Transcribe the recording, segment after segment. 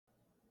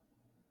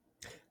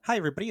Hi,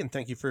 everybody, and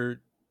thank you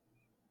for.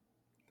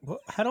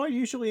 How do I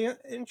usually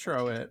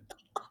intro it?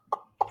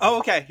 Oh,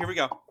 okay. Here we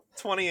go.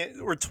 20.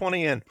 We're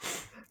 20 in.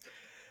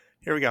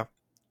 Here we go.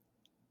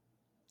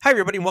 Hi,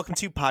 everybody, and welcome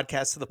to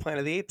Podcast of the Planet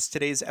of the Apes.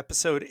 Today's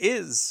episode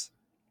is.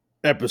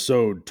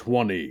 Episode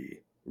 20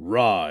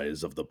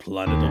 Rise of the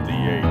Planet of the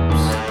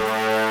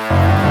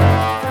Apes.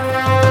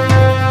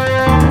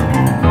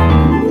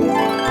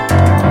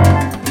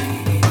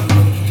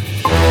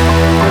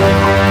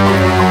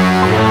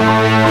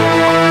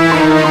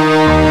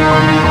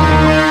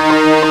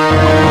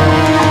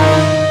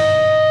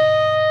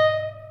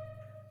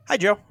 Hi,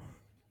 Joe.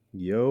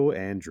 Yo,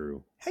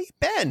 Andrew. How you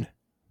been?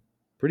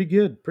 Pretty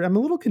good. I'm a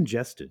little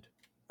congested,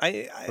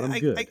 I but I'm I, I,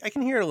 good. I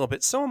can hear it a little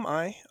bit. So am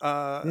I.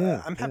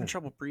 Yeah, I'm having yeah.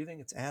 trouble breathing.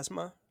 It's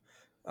asthma.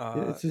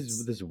 Yeah, it's just,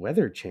 It's this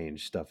weather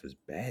change stuff is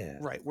bad.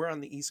 right. We're on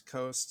the East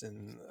Coast,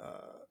 and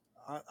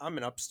I'm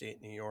in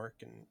upstate New York,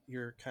 and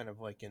you're kind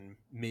of like in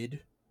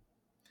mid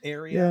Yeah,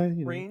 area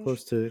range.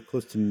 close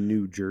to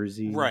New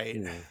Jersey, Right.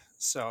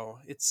 So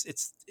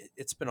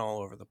it's been all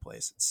over the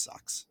place. It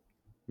sucks.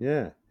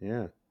 Yeah,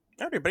 yeah.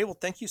 All right, everybody. Well,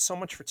 thank you so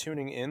much for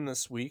tuning in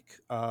this week.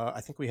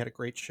 I think we had a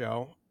great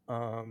show.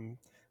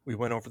 We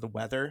went over the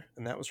weather,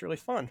 and that was really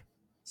fun.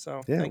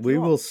 So Yeah, thank we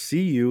you all. will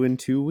see you in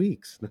 2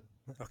 weeks.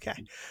 Okay.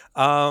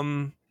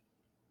 Um,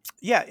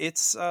 yeah,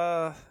 it's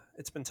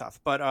been tough.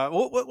 But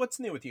what's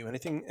new with you?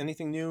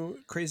 Anything new,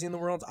 crazy in the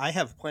world? I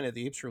have Planet of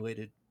the Apes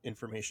related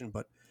information,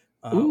 but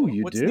Ooh,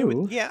 you what's new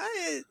with? do? Yeah,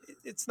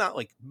 it's not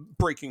like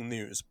breaking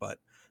news, but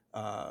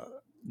uh,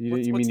 You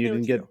mean what's new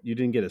with you? you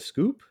didn't get a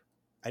scoop?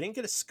 I didn't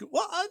get a scoop.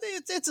 Well,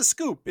 it's a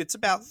scoop. It's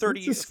about It's a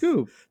 30.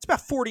 scoop. It's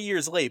about 40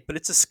 years late, but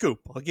it's a scoop.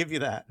 I'll give you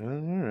that. All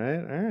right,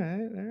 all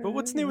right, all But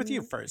what's right, new all with you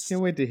right. Can't first?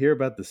 wait to hear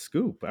about the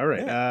scoop. All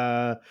right.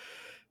 Yeah.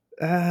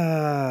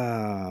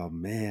 Oh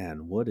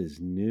man, what is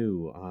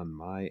new on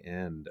my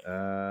end?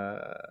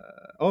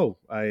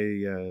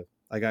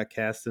 I got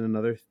cast in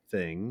another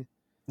thing,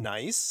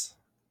 Nice.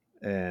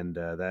 and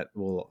that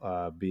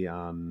will be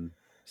on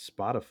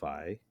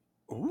Spotify.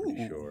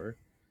 Pretty Ooh. sure.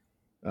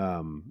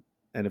 Um,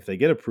 and if they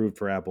get approved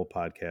for Apple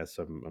Podcasts,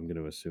 I'm going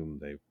to assume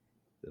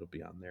it'll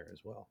be on there as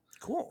well.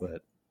 Cool.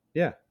 But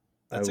yeah,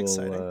 That's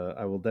exciting.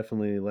 I will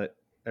definitely let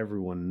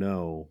everyone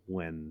know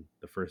when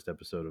the first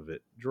episode of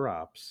it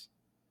drops,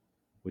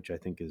 which I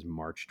think is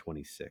March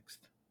 26th.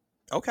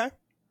 Okay.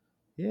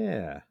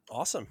 Yeah.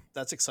 Awesome.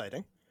 That's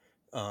exciting.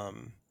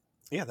 Um,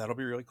 yeah, that'll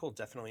be really cool.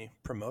 Definitely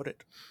promote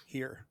it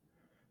here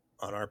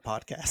on our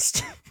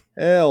podcast.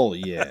 Hell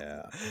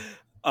yeah.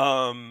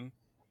 um,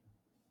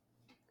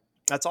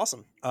 that's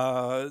awesome.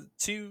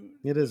 To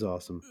It is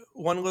awesome.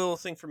 one little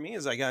thing for me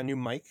is I got a new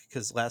mic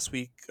because last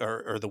week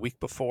or the week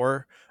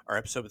before our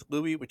episode with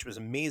Louie, which was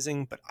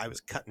amazing, but I was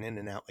cutting in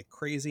and out like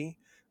crazy.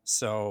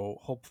 So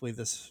hopefully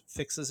this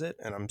fixes it.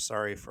 And I'm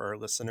sorry for our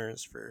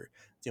listeners for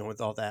dealing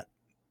with all that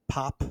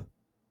pop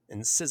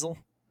and sizzle.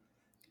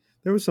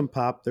 There was some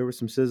pop, there was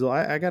some sizzle.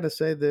 I got to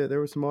say, there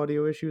were some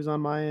audio issues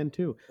on my end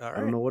too. All I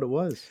don't right. know what it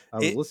was. I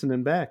was It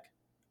listening back.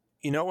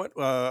 You know what?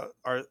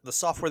 The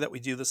software that we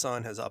do this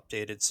on has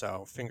updated,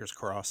 so fingers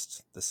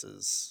crossed this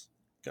is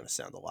going to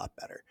sound a lot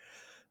better.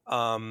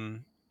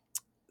 Um,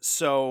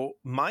 so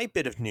my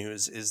bit of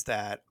news is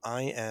that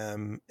I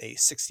am a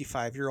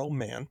 65-year-old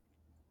man,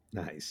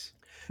 Nice.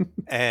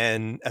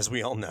 and as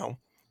we all know,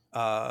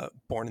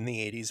 born in the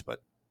 80s,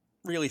 but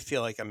really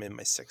feel like I'm in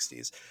my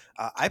 60s.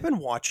 I've been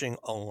watching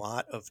a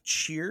lot of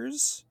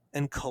Cheers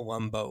and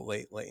Columbo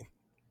lately.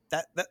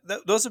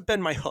 Those have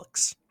been my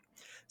hooks.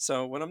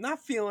 So when I'm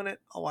not feeling it,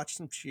 I'll watch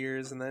some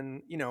Cheers, and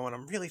then when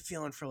I'm really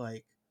feeling for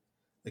like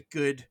the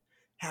good,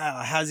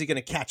 how's he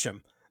gonna catch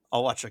him?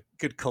 I'll watch a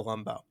good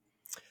Columbo.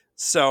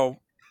 So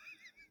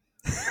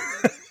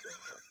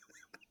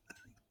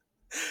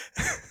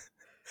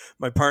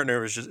my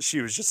partner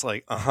she was just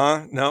like,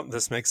 no,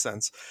 this makes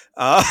sense.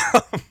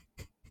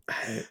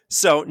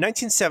 So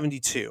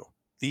 1972,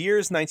 the year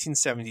is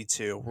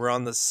 1972. We're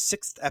on the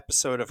 6th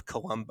episode of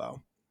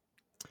Columbo,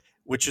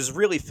 which is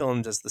really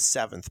filmed as the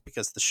 7th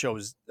because the show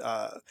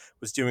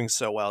was doing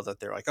so well that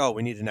they're like, oh,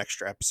 we need an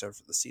extra episode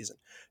for the season.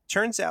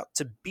 Turns out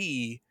to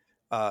be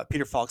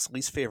Peter Falk's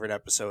least favorite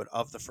episode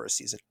of the first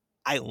season.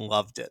 I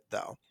loved it,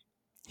 though.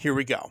 Here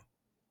we go.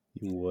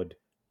 You would.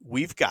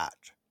 We've got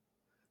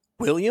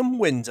William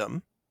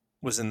Wyndham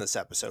was in this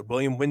episode.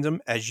 William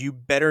Wyndham, as you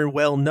better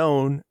well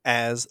known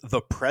as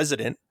the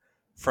president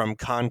from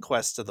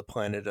Conquest of the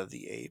Planet of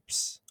the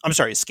Apes. I'm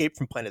sorry, Escape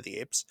from Planet of the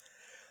Apes.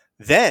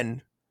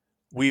 Then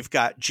we've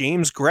got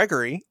James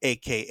Gregory,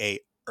 aka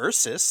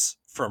Ursus,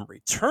 from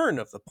Return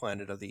of the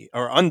Planet of the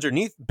or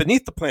beneath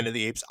the Planet of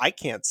the Apes. I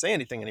can't say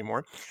anything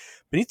anymore.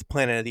 Beneath the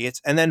Planet of the Apes,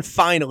 and then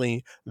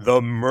finally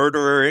the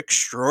murderer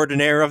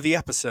extraordinaire of the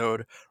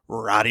episode,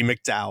 Roddy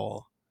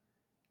McDowell.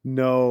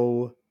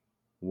 No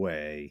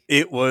way.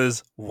 It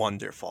was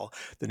wonderful.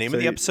 The name So of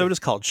the you- episode is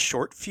called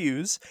Short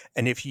Fuse,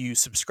 and if you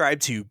subscribe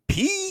to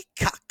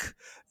Peacock,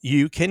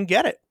 you can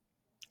get it.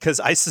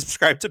 Because I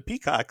subscribed to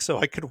Peacock so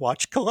I could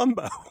watch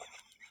Columbo.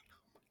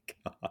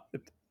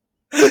 God.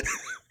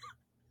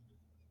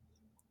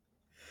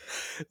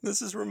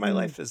 This is where my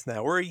life is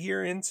now. We're a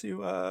year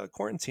into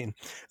quarantine.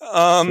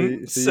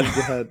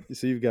 So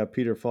you've got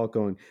Peter Falk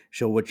going.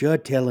 So what you're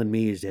telling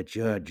me is that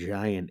you're a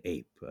giant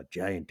ape, a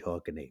giant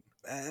talking ape.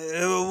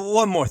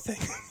 One more thing.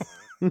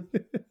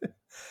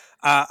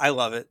 I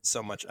love it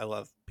so much. I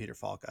love Peter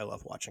Falk. I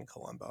love watching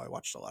Columbo. I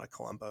watched a lot of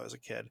Columbo as a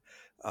kid.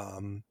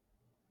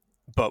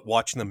 But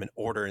watching them in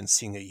order and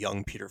seeing a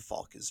young Peter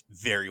Falk is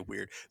very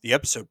weird. The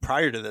episode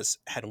prior to this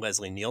had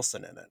Leslie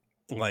Nielsen in it.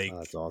 Like, Oh,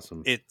 that's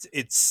awesome. It's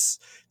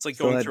like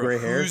Still going had through a gray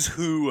hair? who's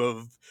who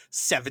of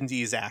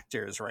 70s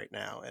actors right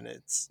now, and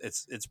it's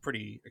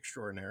pretty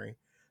extraordinary.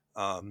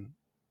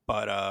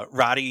 But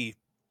Roddy,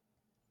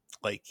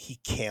 like, he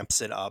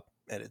camps it up,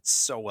 and it's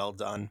so well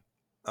done.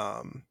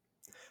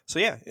 So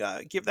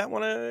yeah, give that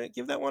one a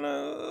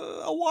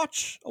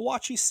watch, a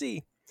watchy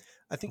see.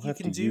 I think I'll you have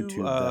can to do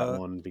YouTube that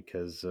one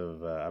because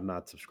of I'm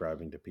not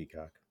subscribing to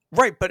Peacock.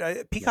 right, but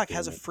Peacock God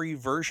has a damn it. free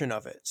version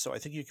of it, so I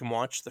think you can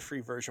watch the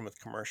free version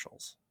with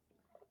commercials.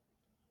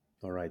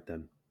 All right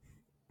then.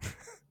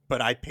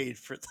 But I paid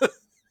for the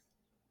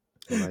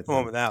All right one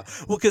then. without.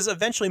 Well, because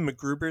eventually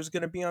MacGruber is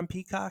going to be on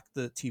Peacock,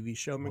 the TV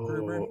show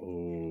MacGruber,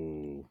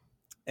 Oh.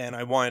 and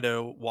I wanted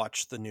to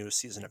watch the new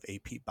season of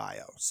AP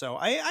Bio. So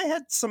I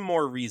had some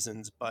more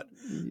reasons, but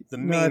the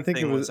No, I main think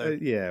thing it was I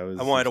yeah, it was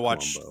wanted to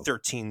watch Columbo.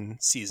 13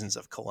 seasons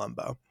of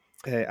Columbo.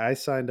 Hey, I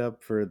signed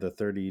up for the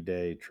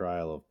 30-day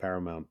trial of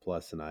Paramount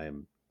Plus, and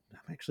I'm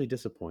actually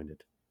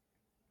disappointed.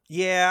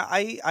 Yeah,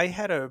 I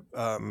had a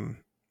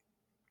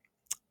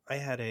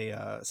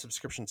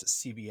subscription to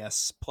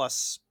CBS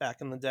Plus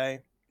back in the day,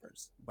 or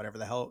whatever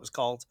the hell it was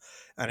called,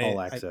 and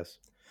All access.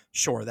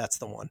 sure, that's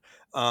the one.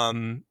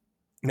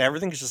 And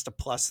everything's just a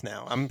plus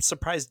now. I'm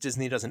surprised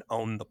Disney doesn't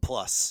own the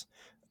plus.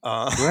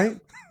 Right?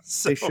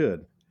 So, They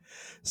should.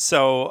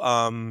 so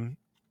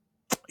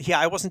yeah,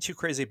 I wasn't too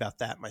crazy about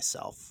that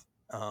myself.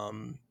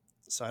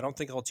 So I don't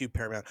think I'll do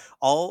Paramount.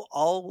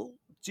 I'll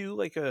do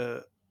like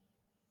a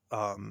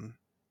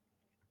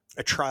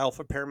trial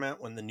for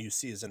Paramount when the new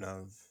season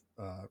of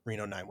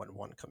Reno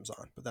 911 comes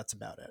on, but that's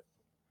about it.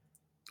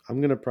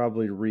 I'm gonna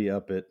probably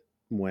re-up it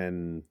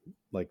when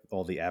like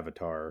all the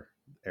Avatar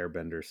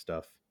Airbender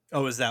stuff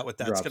Oh, is that what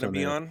that's drops going to on be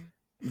there. on?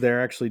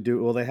 They're actually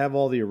they have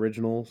all the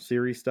original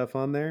series stuff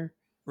on there.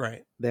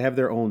 Right. They have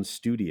their own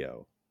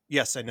studio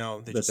Yes, I know.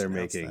 They that just they're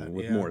announced making that.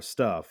 with Yeah. more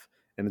stuff,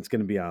 and it's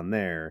going to be on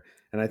there.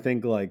 And I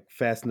think like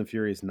Fast and the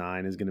Furious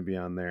 9 is going to be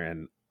on there,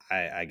 and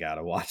I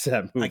gotta watch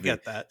that movie. I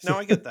get that. No,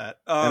 I get that.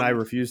 And I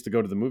refuse to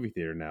go to the movie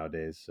theater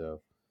nowadays.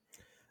 So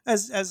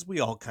As we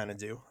all kind of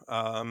do,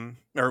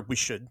 or we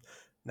should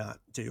not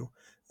do.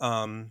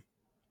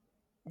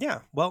 Yeah,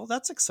 well,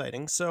 that's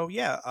exciting. So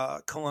yeah,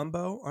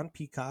 Columbo on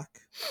Peacock,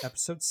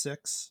 episode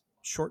 6,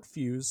 short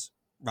fuse.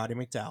 Roddy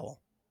McDowell,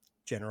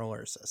 General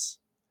Ursus,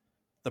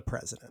 the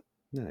president.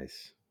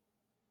 nice.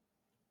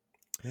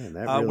 Man,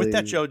 that really With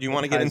that, Joe, do you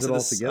want to get ties into it all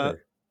this?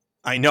 together.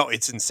 I know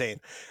it's insane.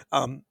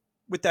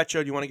 With that,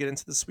 Joe, do you want to get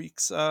into this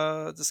week's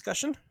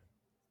discussion?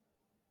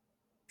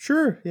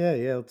 Sure, yeah,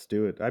 let's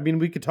do it. I mean,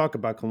 we could talk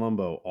about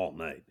Columbo all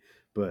night,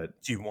 but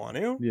Do you want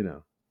to?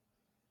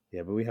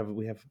 yeah, but we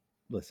have.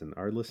 Listen,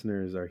 our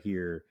listeners are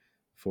here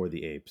for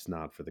the apes,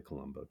 not for the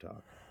Columbo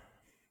talk.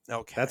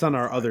 Okay, That's on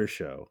our fine. other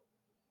show.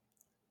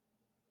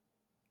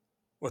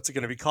 What's it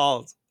going to be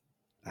called?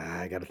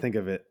 I got to think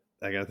of it.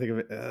 I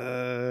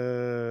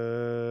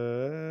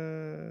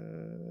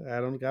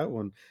don't got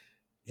one.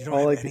 You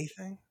don't have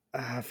anything?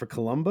 For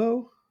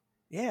Columbo?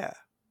 Yeah.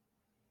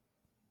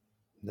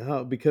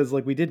 No, because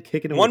like we did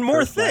Kicking It One with more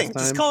Kurt thing. last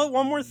time. Just call it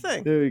One More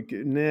Thing.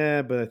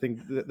 Nah, but I think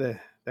that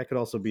could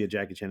also be a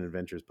Jackie Chan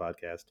Adventures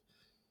podcast.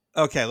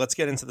 Okay, let's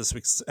get into this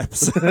week's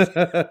episode.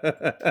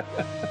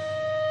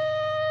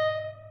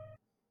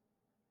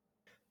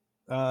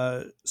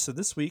 So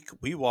this week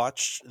we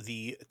watched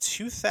the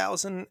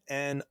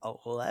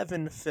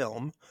 2011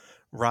 film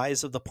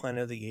Rise of the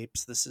Planet of the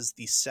Apes. This is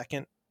the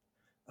second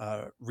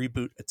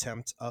reboot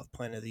attempt of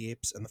Planet of the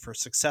Apes and the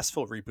first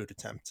successful reboot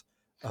attempt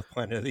of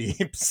Planet of the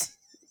Apes.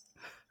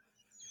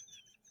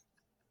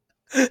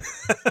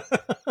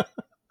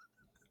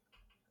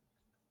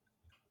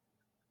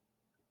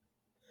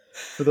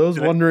 For those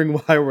wondering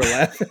why we're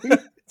laughing.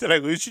 Did I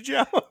lose you,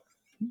 Joe?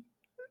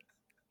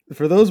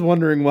 For those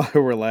wondering why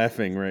we're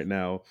laughing right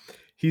now,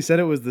 he said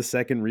it was the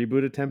second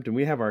reboot attempt, and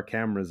we have our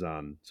cameras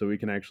on so we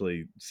can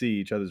actually see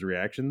each other's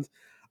reactions.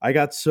 I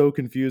got so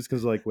confused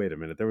because, like, wait a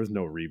minute, there was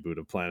no reboot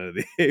of Planet of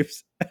the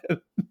Apes.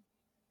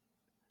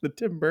 The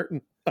Tim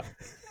Burton.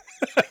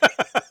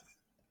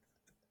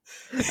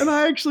 And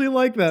I actually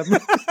like that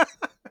movie.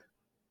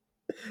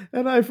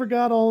 And I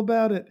forgot all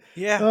about it.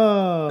 Yeah.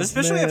 Oh,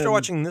 especially man. after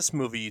watching this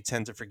movie, you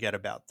tend to forget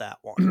about that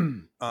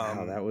one.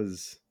 Wow, that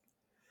was...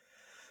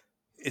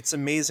 It's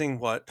amazing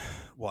what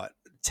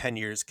 10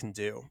 years can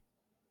do.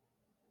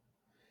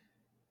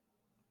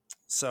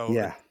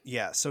 So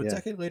So a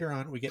decade later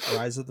on, we get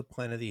Rise of the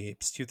Planet of the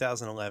Apes,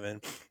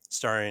 2011,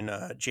 starring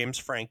James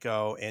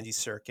Franco, Andy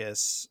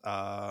Serkis,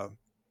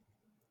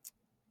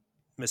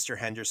 Mr.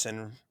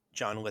 Henderson,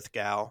 John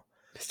Lithgow,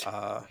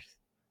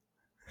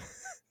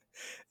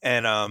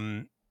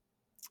 and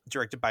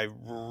directed by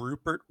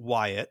Rupert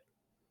Wyatt.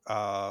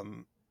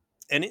 And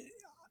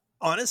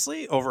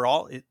honestly,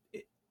 overall,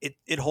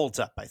 it holds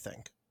up, I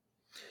think.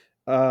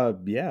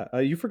 Yeah.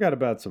 You forgot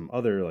about some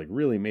other like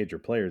really major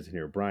players in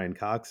here. Brian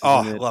Cox is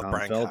Oh, in I it. love Tom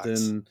Brian Cox.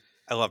 Felton.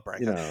 I love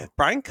Brian You Cox. know.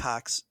 Brian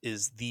Cox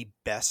is the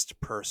best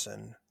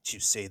person to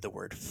say the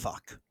word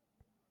fuck.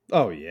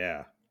 Oh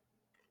yeah.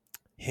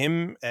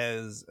 Him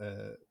as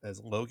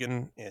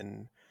Logan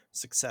in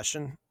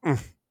Succession.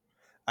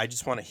 I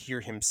just want to hear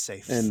him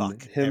say And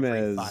fuck him every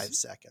as 5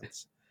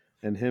 seconds.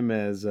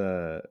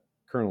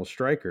 Colonel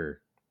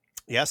Stryker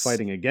Yes.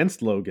 fighting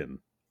against Logan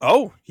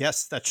Oh,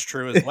 yes, that's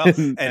true as well.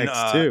 in And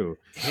X2.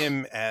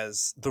 him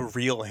as the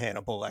real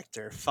Hannibal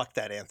Lecter. Fuck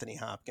that Anthony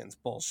Hopkins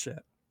bullshit.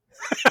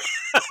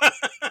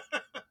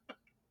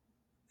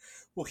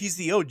 Well, he's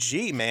the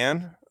OG,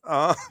 man.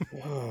 Oh,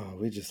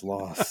 we just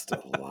lost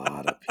a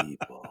lot of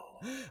people.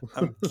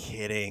 I'm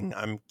kidding.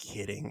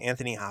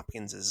 Anthony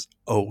Hopkins is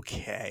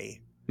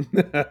okay.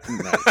 Nice.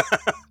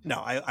 No,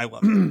 I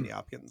love Anthony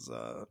Hopkins,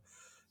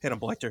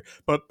 Hannibal Lecter,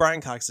 but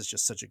Brian Cox is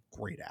just such a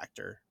great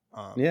actor.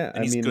 Yeah, And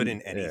I he's good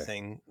mean, in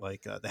anything,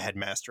 like the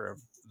headmaster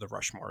of the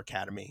Rushmore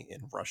Academy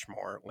in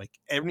Rushmore. Like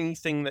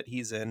anything that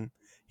he's in,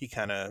 he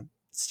kind of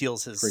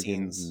steals his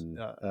scenes.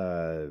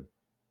 freaking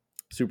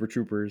Super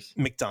Troopers.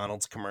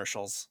 McDonald's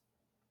commercials.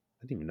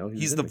 I didn't even know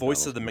He's in the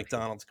voice McDonald's of the commercials.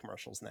 McDonald's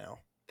commercials now.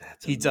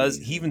 That's He amazing. does.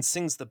 He even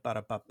sings the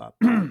ba ba ba.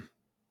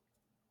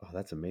 Oh,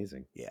 that's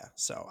amazing. Yeah,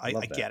 so I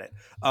Love that. get it.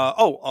 Love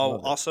it.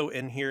 Also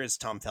in here is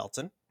Tom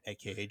Felton,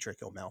 aka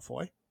Draco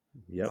Malfoy,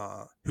 Yep.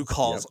 who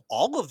calls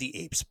all of the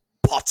apes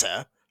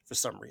Potter for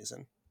some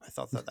reason. I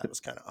thought that was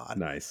kind of odd.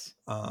 Nice.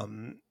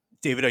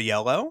 David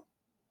Oyelowo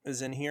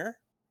is in here.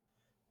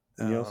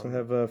 And you also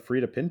have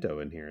Frida Pinto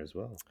in here as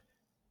well.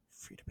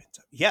 Frida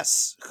Pinto.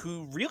 Yes,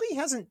 who really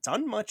hasn't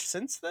done much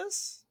since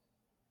this.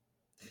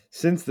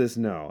 Since this,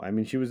 no. I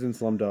mean, she was in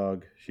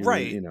Slumdog. She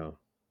Right. was, you know.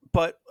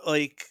 But,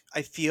 like,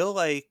 I feel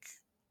like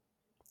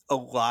a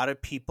lot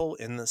of people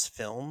in this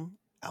film,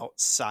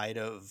 outside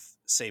of,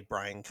 say,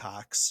 Brian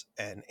Cox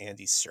and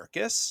Andy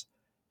Serkis,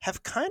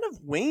 have kind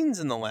of waned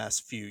in the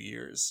last few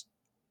years.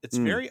 It's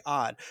very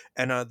odd.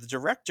 And the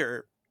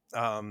director,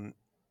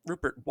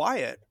 Rupert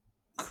Wyatt,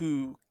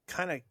 who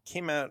kind of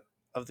came out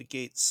of the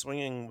gate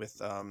swinging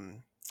with,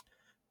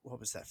 what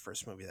was that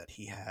first movie that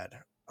he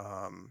had?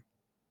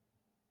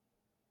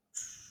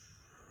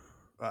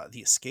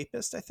 The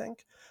Escapist, I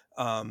think,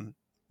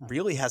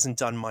 really hasn't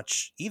done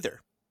much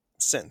either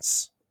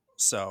since.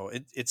 So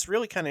it's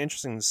really kind of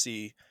interesting to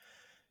see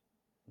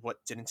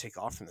what didn't take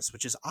off from this,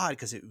 which is odd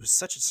because it was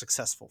such a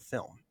successful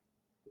film.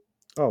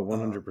 Oh,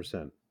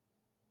 100%.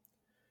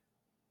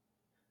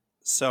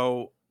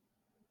 So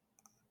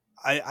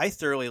I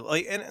thoroughly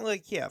like, and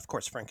like, yeah, of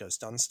course, Franco's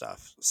done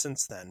stuff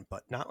since then,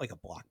 but not like a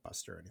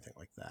blockbuster or anything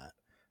like that.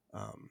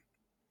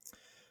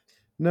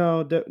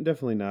 No,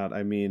 definitely not.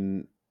 I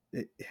mean,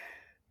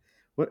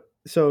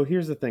 so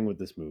here's the thing with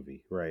this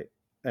movie, right?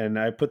 And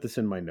I put this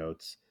in my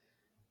notes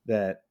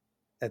that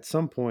at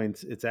some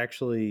points it's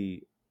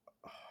actually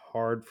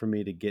hard for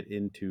me to get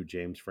into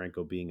James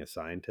Franco being a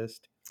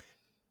scientist.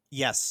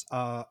 Yes,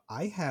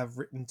 I have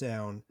written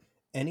down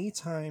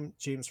anytime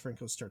James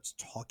Franco starts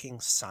talking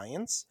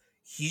science,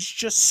 he's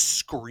just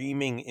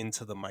screaming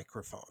into the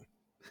microphone.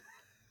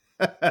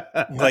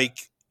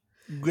 Like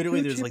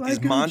literally there's like these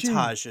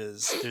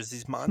montages. There's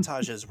these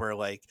montages where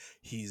like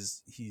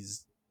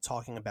he's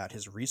talking about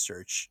his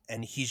research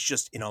and he's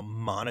just in a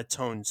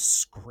monotone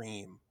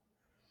scream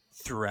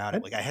throughout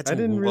it. Like I had to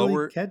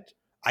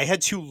I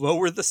had to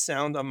lower the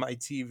sound on my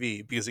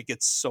TV because it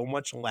gets so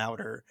much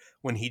louder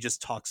when he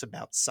just talks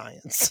about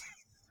science.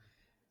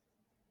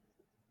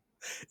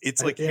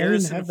 It's like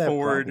Harrison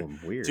Ford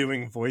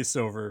doing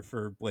voiceover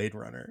for Blade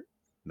Runner.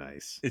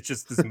 Nice. It's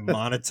just this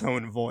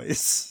monotone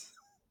voice.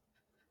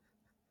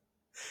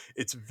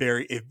 It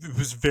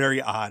was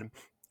very odd,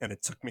 and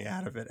it took me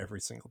out of it every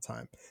single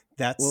time.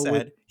 That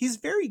said, he's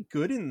very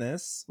good in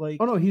this. Like,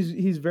 oh no,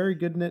 he's very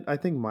good in it. I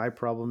think my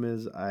problem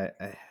is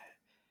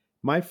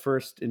my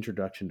first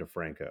introduction to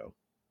Franco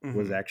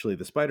was actually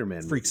the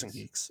Spider-Man Freaks movies.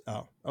 and Geeks.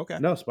 Oh, okay.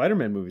 No,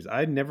 Spider-Man movies.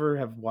 I never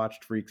have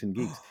watched Freaks and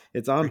Geeks.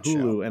 It's on Hulu,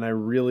 show. And I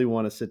really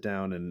want to sit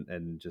down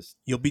and just.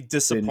 You'll be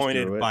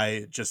disappointed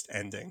by just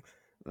ending.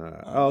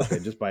 Okay,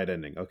 just by it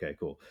ending. Okay,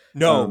 cool.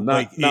 No,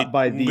 not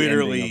by the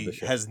literally ending of the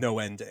show. Has no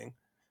ending.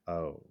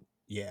 Oh,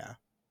 yeah.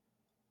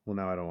 Well,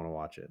 now I don't want to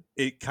watch it.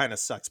 It kind of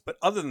sucks, but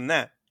other than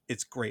that,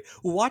 it's great.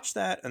 Watch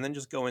that, and then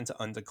just go into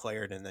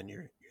Undeclared, and then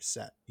you're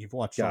set. You've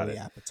watched all the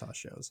Apatow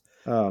shows.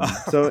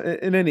 So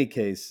in any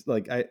case,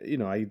 like I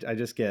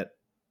just get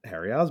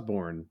Harry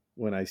Osborn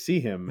when I see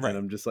him, right. And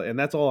I'm just like, and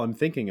that's all I'm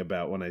thinking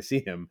about when I see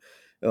him.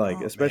 Like,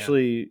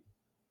 especially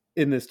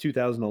in this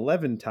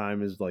 2011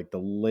 time is like the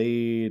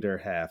later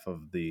half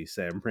of the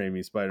Sam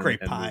Raimi Spider-Man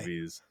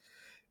movies.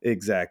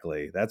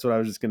 Exactly. That's what I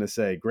was just gonna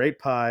say. Great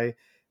Pie,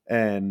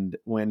 and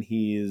when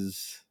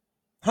he's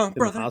in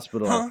the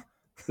hospital.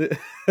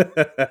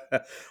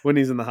 When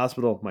he's in the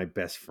hospital, my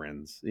best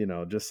friends,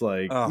 just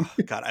like oh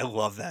god, I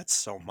love that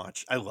so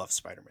much. I love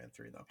Spider-Man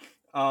 3 though.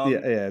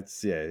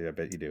 I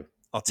bet you do.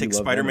 I'll You take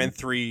love Spider-Man Venom.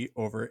 3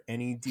 over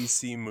any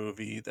DC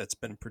movie that's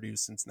been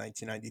produced since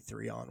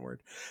 1993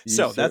 onward. You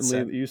So that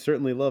certainly said, you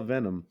certainly love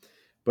Venom,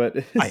 but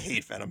I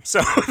hate Venom.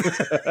 So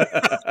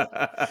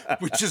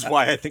which is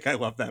why I think I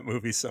love that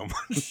movie so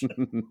much.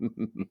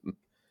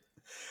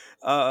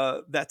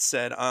 That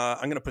said,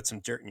 I'm gonna put some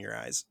dirt in your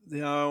eyes.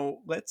 Now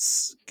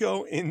let's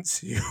go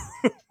into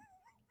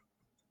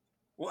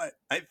what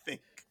I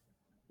think.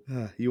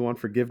 You want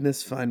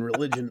forgiveness? Find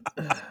religion.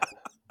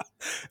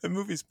 The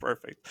movie's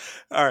perfect.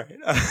 All right.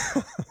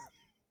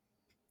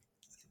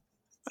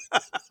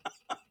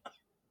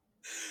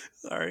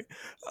 Sorry.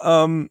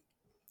 Um.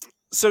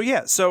 So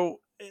yeah.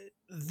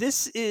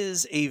 This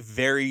is a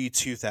very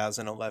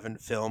 2011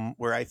 film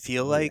where I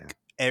feel Oh yeah. like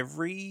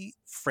every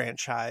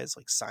franchise,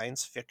 like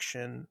science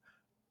fiction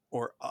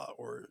or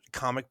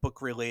comic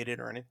book related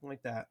or anything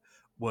like that,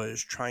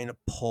 was trying to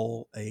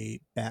pull a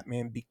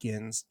Batman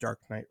Begins, Dark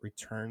Knight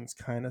Returns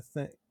kind of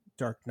thing,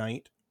 Dark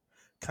Knight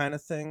kind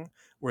of thing,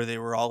 where they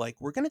were all like,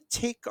 "We're gonna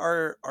take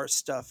our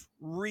stuff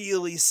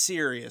really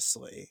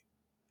seriously,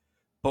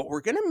 but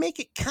we're gonna make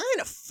it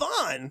kind of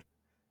fun."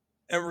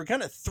 And we're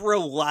gonna throw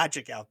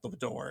logic out the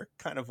door,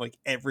 kind of like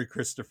every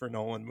Christopher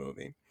Nolan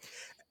movie.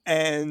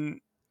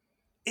 And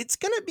it's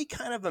gonna be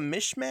kind of a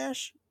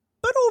mishmash,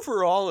 but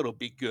overall it'll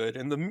be good,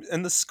 and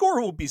the score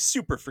will be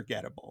super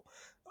forgettable.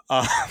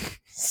 Uh,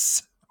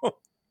 so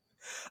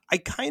I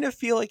kind of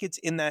feel like it's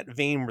in that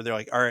vein where they're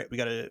like, all right, we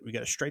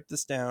gotta stripe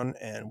this down,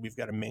 and we've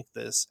got to make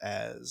this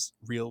as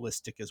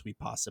realistic as we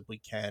possibly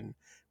can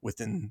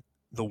within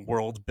the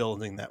world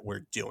building that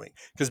we're doing.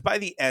 Because by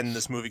the end,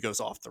 this movie goes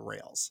off the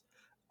rails.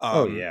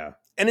 Oh Um, yeah.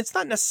 and it's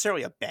not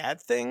necessarily a bad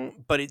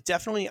thing, but it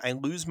definitely I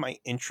lose my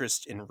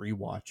interest in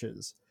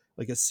rewatches.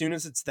 Like as soon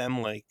as it's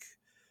them like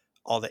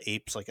all the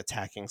apes like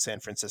attacking San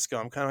Francisco,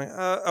 I'm kind of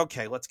like,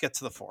 okay, let's get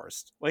to the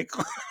forest. Like,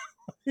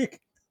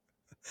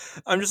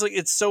 I'm just like,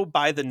 it's so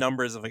by the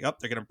numbers of like, oh,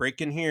 they're gonna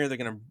break in here, they're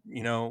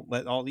gonna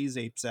let all these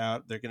apes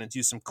out, they're gonna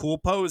do some cool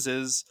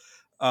poses.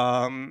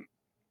 Um,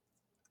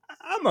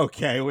 I'm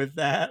okay with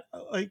that.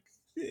 Like,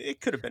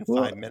 it could have been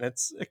Well, 5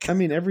 minutes. I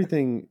mean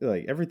everything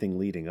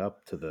leading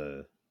up to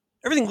the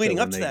Everything to leading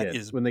up when to they that get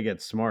is when they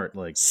get smart,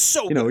 like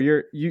so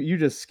good. you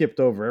just skipped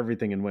over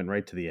everything and went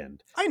right to the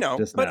end I know,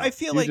 just but I now.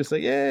 feel You like just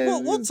like, yeah,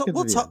 let's get to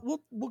we'll the talk end.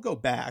 we'll go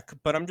back.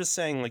 But I'm just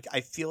saying, like, I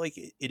feel like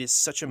it is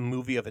such a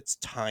movie of its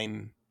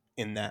time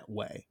in that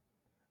way.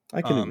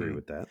 I can agree Um,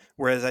 with that.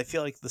 Whereas I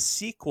feel like the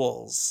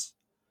sequels,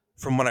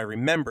 from what I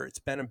remember, it's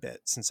been a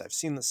bit since I've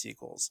seen the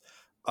sequels.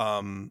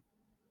 Um,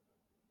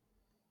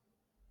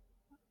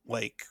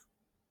 like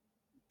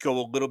go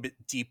a little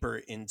bit deeper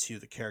into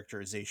the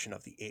characterization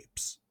of the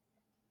apes.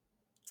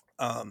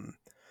 Um,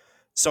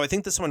 so I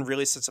think this one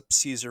really sets up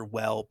Caesar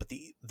well, but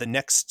the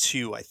next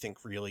two I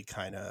think really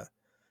kind of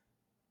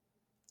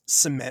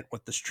cement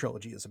what this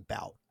trilogy is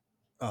about.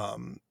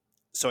 Um,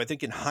 so I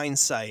think in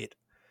hindsight,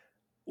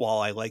 while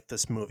I like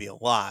this movie a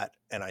lot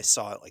and I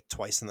saw it like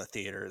twice in the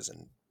theaters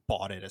and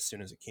bought it as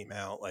soon as it came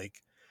out,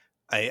 like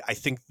I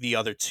think the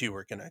other two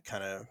are gonna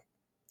kind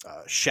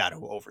of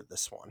shadow over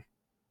this one.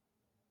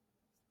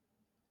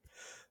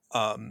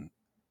 Um,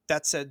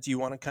 that said, do you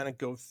want to kind of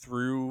go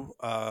through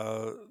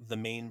the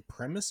main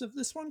premise of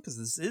this one? Because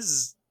this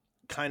is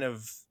kind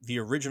of the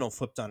original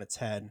flipped on its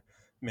head,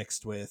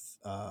 mixed with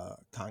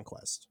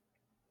Conquest.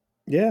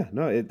 Yeah,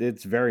 no,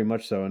 it's very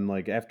much so. And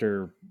like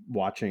after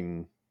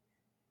watching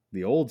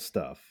the old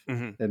stuff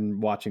Mm-hmm.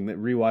 and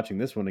rewatching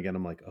this one again,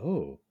 I'm like,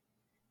 oh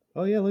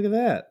yeah, look at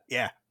that.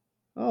 Yeah,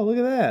 Oh, look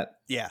at that.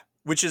 yeah.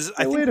 Which is,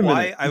 I Hey, think, wait a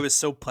why minute. I was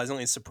so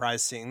pleasantly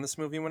surprised seeing this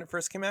movie when it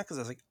first came out. Because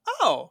I was like,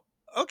 oh,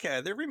 okay,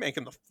 they're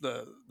remaking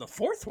the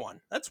fourth one.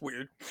 That's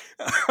weird.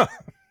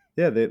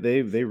 Yeah,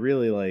 they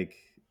really like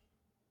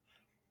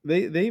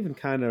they even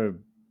kind of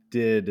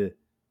did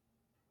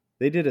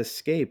they did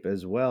escape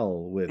as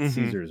well with Mm-hmm.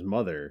 Caesar's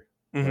mother,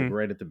 like Mm-hmm.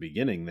 right at the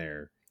beginning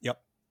there,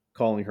 Yep.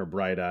 calling her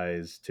Bright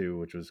Eyes too,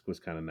 which was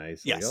kind of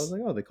nice. Like I was Yes.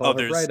 like, oh, they Oh, call her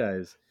there's Bright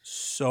Eyes.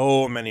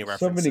 so many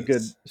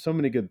references. So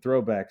many good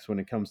throwbacks when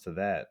it comes to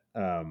that.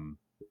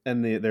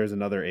 And there's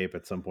another ape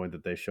at some point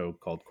that they show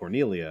called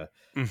Cornelia,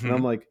 and Mm-hmm.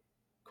 I'm like,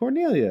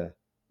 Cornelia,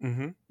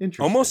 Mm-hmm.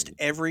 Almost interesting.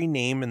 every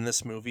name in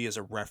this movie is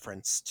a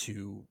reference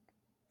to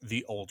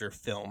the older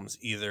films,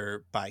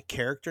 either by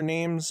character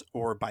names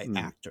or by Hmm,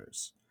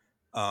 actors.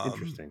 Um,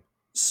 interesting.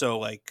 so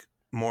like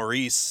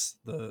Maurice,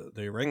 the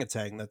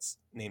orangutan, that's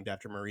named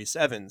after Maurice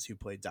Evans, who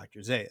played Dr.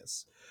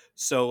 Zaius.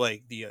 So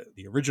like the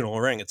original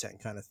orangutan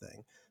kind of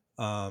thing.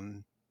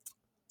 Um,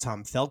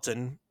 Tom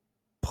Felton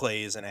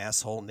plays an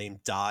asshole named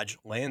Dodge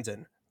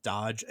Landon.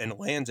 Dodge and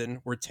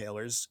Landon were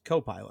Taylor's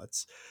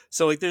co-pilots.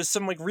 So like there's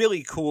some like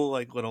really cool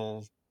like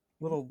little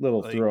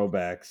Little like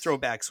throwbacks.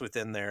 throwbacks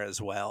within there as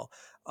well.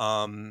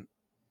 Um,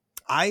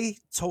 I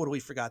totally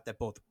forgot that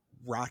both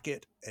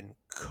Rocket and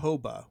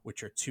Koba,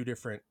 which are two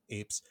different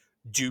apes,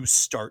 do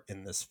start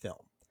in this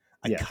film.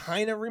 I Yes.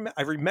 kind of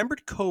I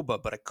remembered Koba,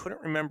 but I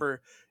couldn't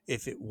remember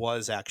if it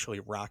was actually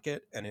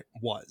Rocket, and it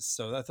was.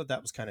 So I thought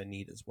that was kind of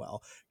neat as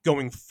well.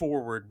 Going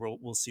forward,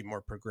 we'll see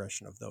more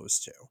progression of those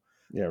two.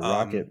 Yeah, Um,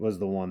 Rocket was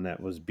the one that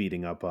was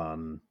beating up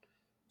on.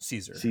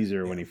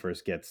 Caesar when Yeah. he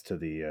first gets to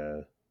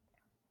the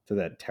to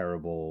that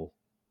terrible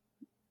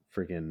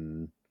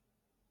freaking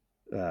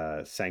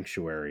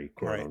sanctuary,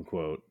 quote Right.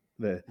 unquote.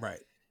 The Right.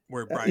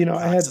 Where you Brian know,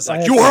 Cox is I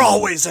like, had "You were some notes.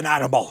 always an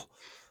animal."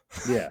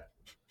 Yeah,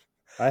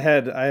 I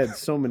had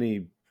so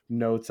many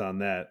notes on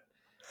that,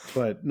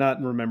 but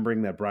not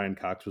remembering that Brian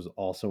Cox was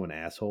also an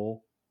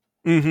asshole.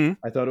 Mm-hmm.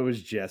 I thought it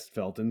was just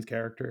Felton's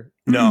character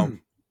No.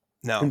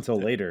 No. until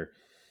later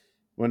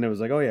when it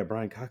was like, oh yeah,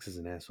 Brian Cox is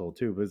an asshole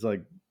too. But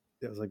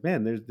it was like,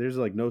 man, there's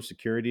like no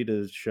security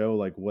to show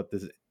like what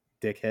this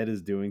dickhead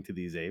is doing to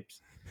these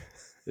apes.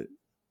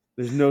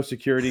 There's no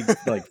security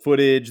like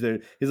footage. There,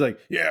 he's like,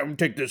 yeah, I'm gonna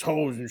take this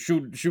hose and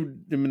shoot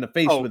him in the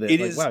face Oh, with it. it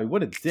Like, is wow,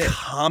 what a dick.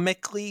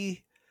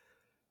 comically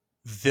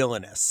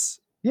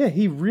villainous. Yeah,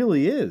 he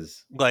really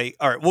is. Like,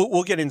 all right,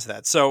 we'll get into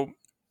that. So,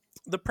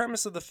 the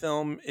premise of the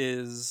film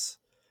is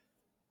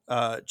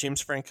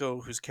James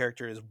Franco, whose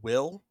character is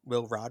Will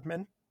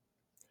Rodman.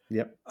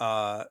 Yep.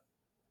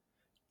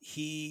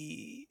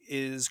 He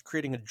is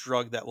creating a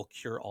drug that will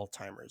cure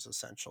Alzheimer's,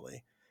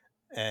 essentially,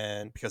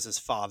 and because his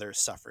father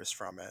suffers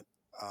from it.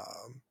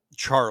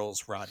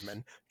 Charles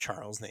Rodman,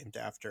 Charles named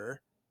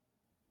after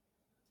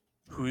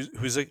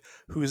who's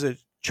a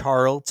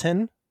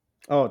Charlton.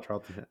 Oh,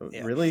 Charlton.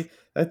 Yeah. Really?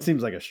 That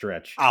seems like a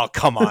stretch. Oh,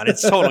 come on,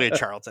 it's totally a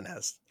Charlton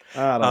Heston.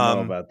 I don't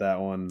know about that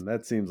one.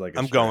 That seems like a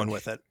I'm stretch. going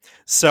with it.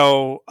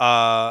 So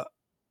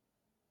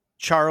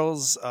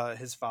Charles,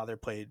 his father,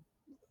 played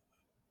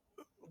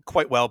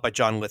quite well by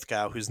John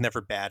Lithgow, who's never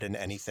bad in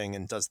anything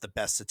and does the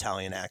best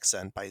Italian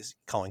accent by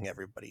calling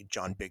everybody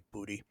John Big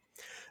Booty.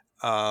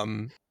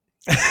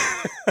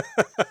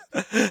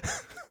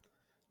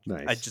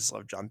 Nice. I just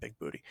love John Big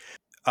Booty.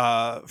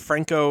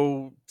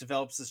 Franco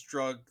develops this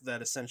drug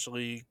that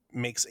essentially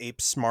makes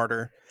apes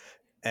smarter,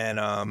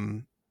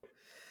 and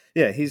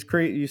yeah,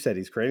 you said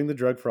he's creating the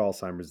drug for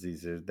Alzheimer's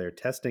disease. They're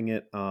testing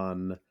it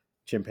on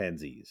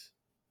chimpanzees.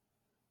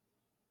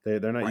 They're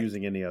not right.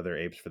 using any other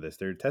apes for this.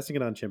 They're testing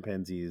it on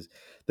chimpanzees.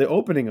 The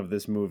opening of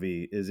this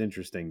movie is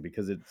interesting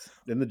because it's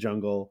in the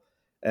jungle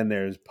and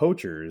there's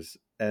poachers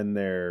and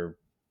they're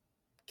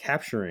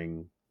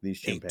capturing these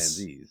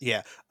chimpanzees. Apes.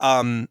 Yeah.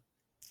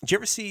 Did you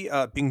ever see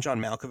Being John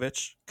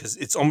Malkovich? Because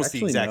it's almost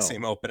the exact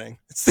same opening.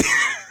 It's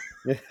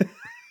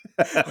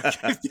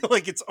I feel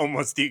like it's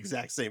almost the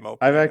exact same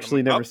opening. I've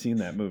actually never seen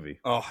that movie.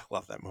 Oh, I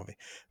love that movie.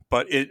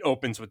 But it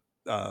opens with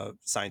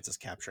scientists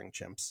capturing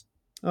chimps.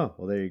 Oh,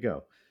 well, there you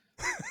go.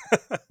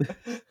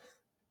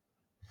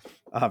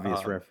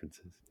 Obvious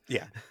references.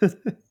 Yeah.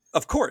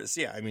 Of course.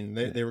 Yeah. I mean,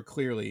 they were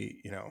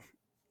clearly,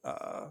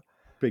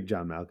 big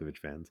John Malkovich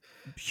fans.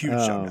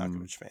 Huge John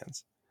Malkovich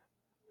fans.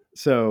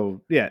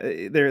 So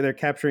yeah, they're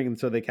capturing, and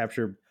so they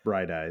capture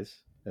Bright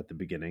Eyes at the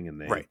beginning, and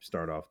they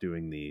start off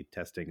doing the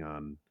testing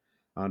on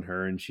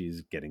her, and she's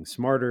getting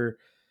smarter.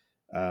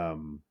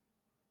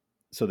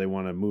 So they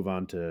want to move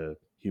on to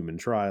human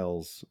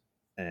trials,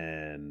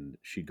 and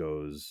she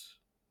goes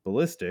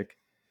ballistic,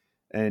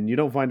 and you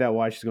don't find out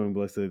why she's going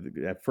ballistic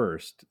at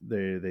first.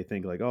 They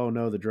think like, oh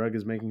no, the drug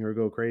is making her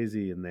go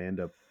crazy, and they end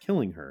up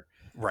killing her.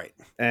 Right.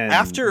 And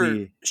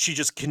after she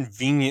just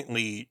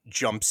conveniently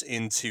jumps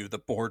into the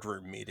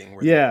boardroom meeting.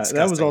 Where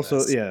that was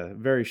also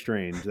very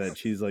strange that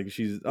she's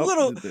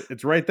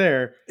it's right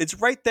there. It's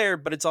right there,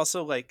 but it's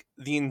also like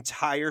the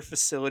entire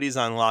facility's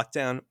on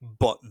lockdown,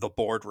 but the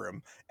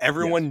boardroom.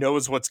 Everyone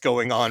knows what's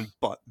going on,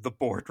 but the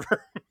boardroom.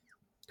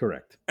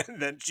 Correct.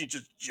 And then she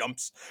just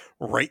jumps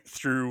right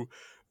through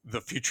the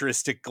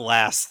futuristic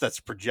glass that's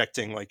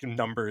projecting like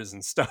numbers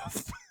and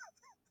stuff.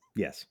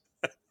 Yes.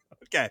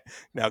 Okay,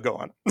 now go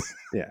on.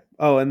 Yeah.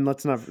 Oh, and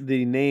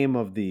the name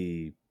of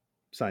the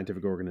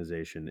scientific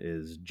organization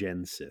is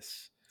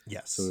Gensis.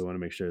 Yes. So we want to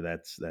make sure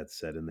that's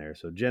said in there.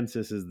 So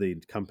Gensis is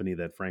the company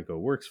that Franco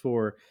works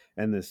for,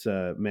 and this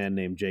man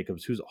named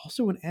Jacobs, who's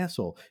also an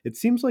asshole. It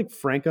seems like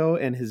Franco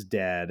and his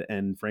dad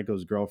and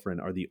Franco's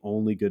girlfriend are the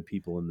only good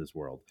people in this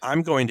world.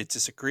 I'm going to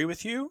disagree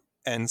with you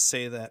and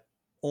say that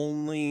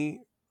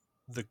only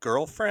the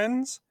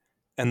girlfriends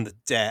and the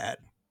dad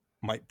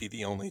might be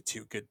the only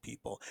two good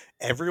people.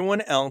 Everyone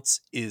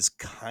else is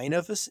kind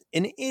of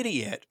an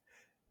idiot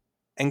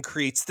and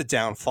creates the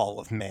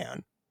downfall of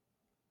man.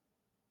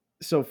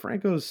 So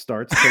Franco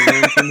starts to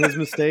learn from his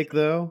mistake,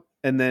 though,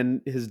 and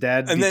then his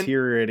dad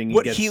deteriorating.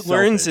 What he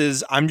learns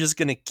is, I'm just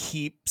going to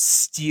keep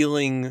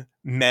stealing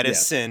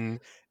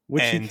medicine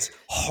and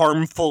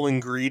harmful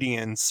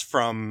ingredients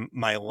from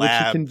my lab.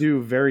 Which he can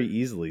do very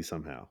easily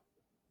somehow.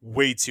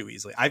 Way too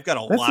easily. I've got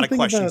a lot of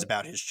questions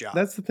about his job.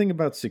 That's the thing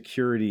about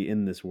security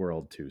in this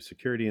world too.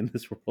 Security in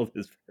this world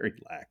is very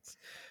lax.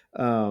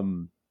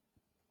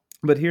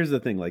 But here's the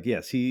thing: like,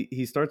 yes,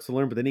 he starts to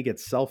learn, but then he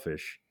gets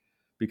selfish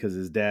because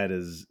his dad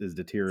is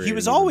deteriorating. He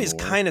was always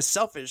kind of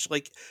selfish.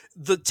 Like,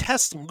 the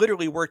test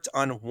literally worked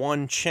on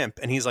one chimp,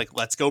 and he's like,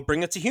 "Let's go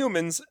bring it to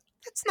humans."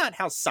 That's not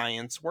how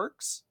science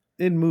works.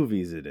 In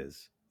movies, it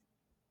is.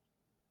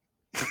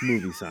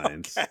 Movie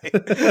science.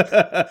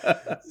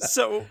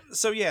 So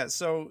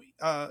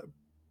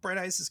Bright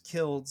Eyes is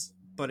killed.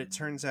 but it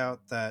turns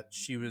out that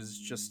she was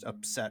just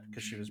upset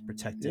because she was Yeah,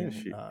 protecting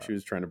she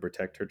was trying to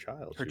protect her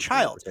child. her She was trying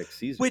to child, protect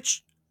Caesar.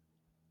 which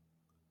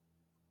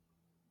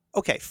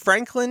okay,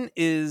 Franklin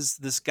is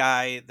this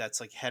guy that's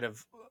like head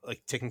of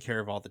like taking care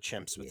of all the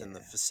chimps within the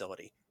Yeah.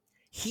 facility.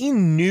 He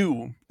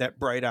knew that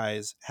Bright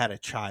Eyes had a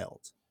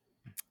child.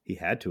 He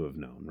had to have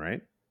known,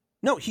 right?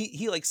 No,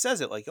 he like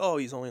says it like, oh,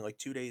 he's only like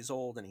 2 days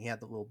old, and he had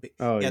the Oh he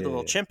had yeah, the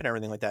little yeah. chimp and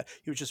everything like that.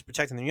 He was just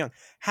protecting the young.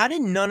 How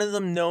did none of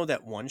them know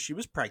that one, she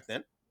was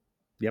pregnant,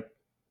 Yep.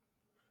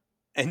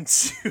 and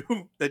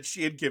two, that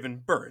she had given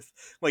birth?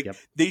 Like Yep.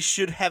 they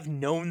should have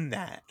known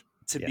that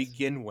to Yes.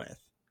 begin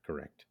with.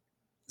 Correct.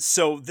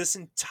 So this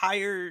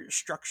entire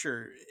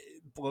structure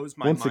blows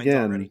my Once mind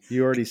again, already.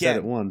 you already said it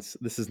Again, once.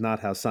 This is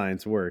not how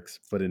science works,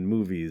 but in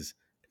movies,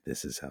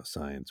 this is how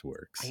science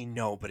works. I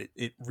know, but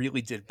it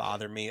really did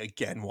bother me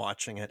again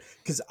watching it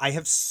because I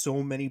have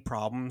so many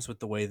problems with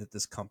the way that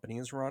this company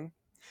is run.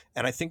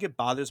 And I think it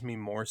bothers me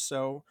more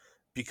so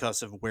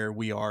because of where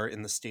we are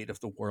in the state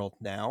of the world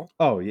now.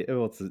 Oh yeah,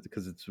 well, it's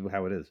because it's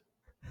how it is.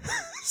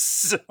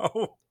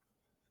 So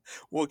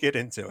we'll get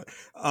into it.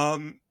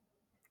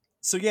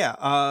 So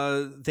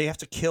yeah, they have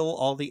to kill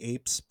all the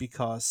apes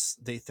because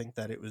they think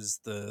that it was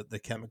the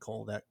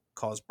chemical that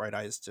caused Bright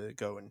Eyes to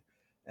go and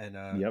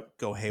Yep.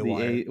 go The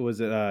haywire. A was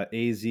it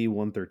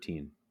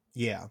AZ-113.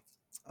 Yeah,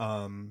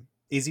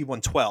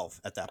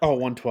 AZ-112 at that Oh,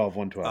 point. 112,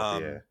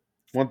 112, yeah.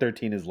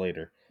 113 is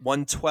later.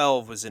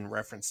 112 was in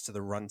reference to the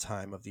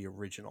runtime of the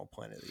original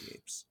Planet of the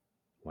Apes.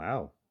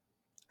 Wow.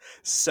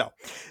 So,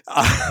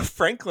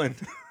 Franklin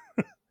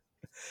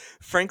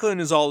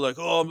is all like,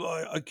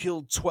 "Oh, I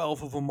killed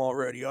 12 of them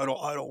already. I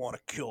don't want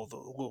to kill the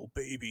little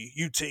baby.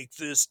 You take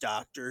this,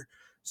 doctor."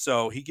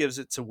 So he gives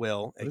it to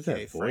Will, What is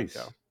aka that voice?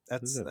 Franco.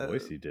 What is That's that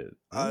voice he did?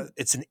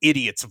 it's an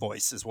idiot's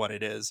voice, is what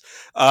it is.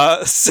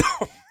 So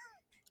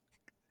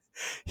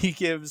he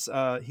gives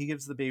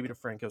the baby to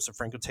Franco. So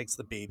Franco takes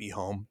the baby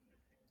home.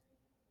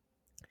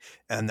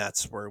 And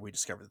that's where we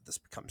discover that this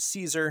becomes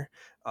Caesar,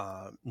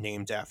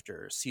 named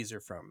after Caesar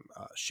from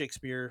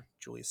Shakespeare,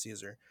 Julius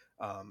Caesar,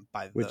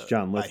 Which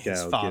John by his Lithgow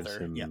gives father,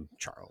 him.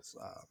 Charles.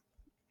 Yeah.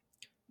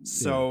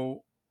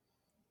 So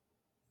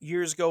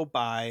years go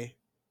by,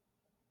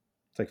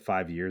 It's like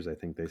 5 years, I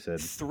think they said.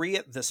 3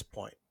 at this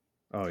point.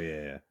 Oh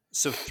yeah.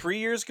 So 3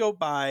 years go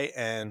by,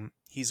 and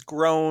he's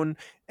grown,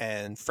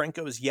 and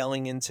Franco's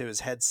yelling into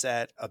his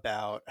headset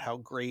about how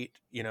great,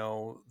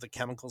 the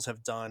chemicals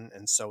have done.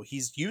 And so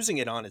he's using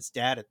it on his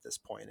dad at this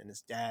point, and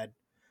his dad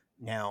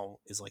now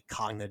is like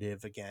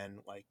cognitive again,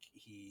 like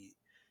he's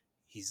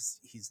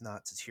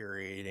not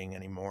deteriorating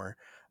anymore.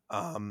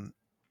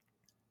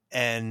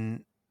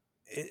 And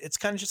it's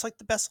kind of just like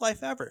the best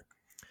life ever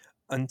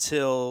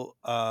until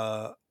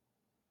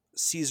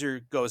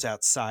Caesar goes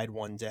outside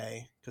one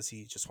day because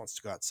he just wants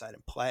to go outside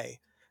and play.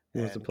 He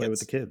wants to play with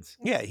the kids.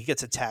 Yeah, he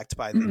gets attacked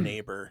by the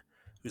neighbor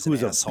who's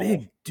an a asshole.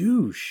 big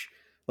douche.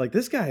 Like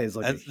this guy is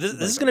like This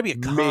is going to be a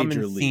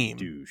common theme.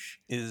 Douche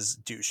is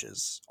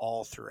douches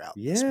all throughout.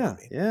 Yeah, this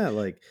movie. Yeah.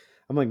 Like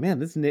I'm like,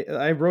 man,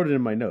 I wrote it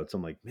in my notes.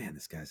 I'm like, man,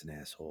 this guy's an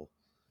asshole.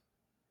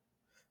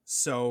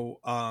 So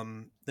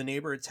the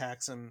neighbor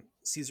attacks him.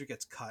 Caesar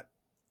gets cut.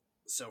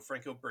 So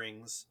Franco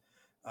brings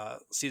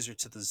Caesar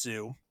to the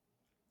zoo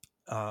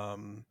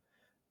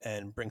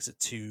and brings it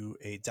to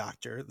a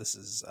doctor. This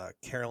is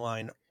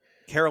Caroline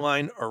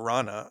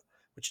Arana.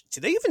 Which,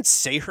 do they even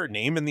say her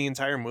name in the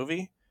entire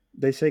movie?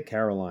 They say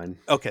Caroline.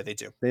 Okay, they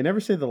do. They never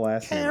say the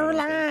last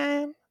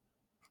name.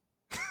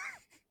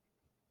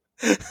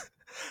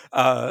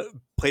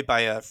 Played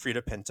by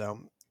Frida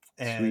Pinto.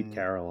 And Sweet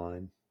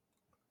Caroline.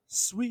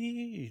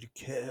 Sweet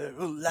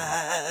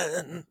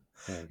Caroline.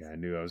 Okay, I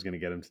knew I was going to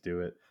get him to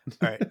do it.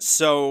 All right,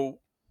 so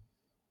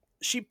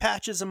she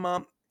patches him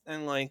up,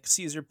 and like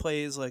Caesar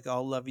plays like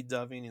all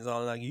lovey-dovey, and he's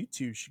all like, "You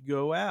two should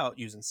go out,"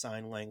 using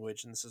sign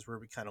language. And this is where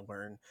we kind of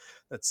learn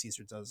that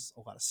Caesar does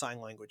a lot of sign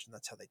language, and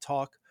that's how they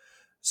talk.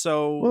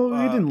 So, well,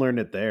 we didn't learn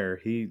it there.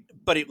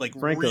 But it like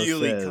Franco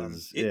really says,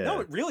 comes. yeah.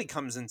 No, it really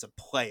comes into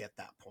play at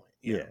that point.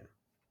 Yeah.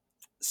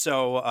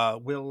 So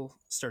Will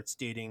starts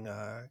dating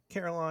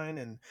Caroline,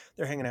 and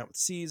they're hanging out with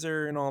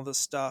Caesar and all this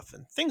stuff,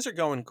 and things are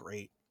going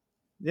great.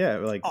 Yeah,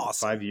 like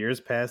awesome. 5 years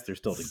pass, they're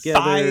still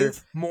together.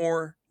 5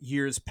 more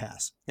years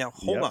pass. Now,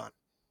 hold on.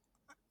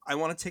 I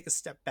want to take a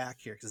step back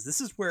here because this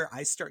is where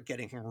I start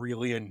getting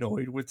really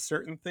annoyed with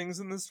certain things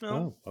in this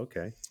film. Oh,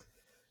 okay.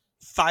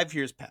 5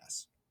 years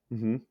pass.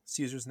 Mm-hmm.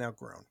 Caesar's now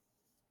grown.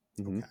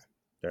 Mm-hmm. Okay.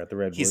 They're at the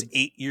Redwoods. He's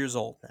 8 years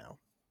old now.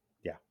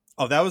 Yeah.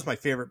 Oh, that was my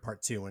favorite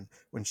part too.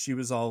 When she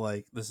was all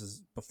like, "This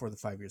is before the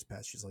 5 years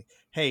passed." She's like,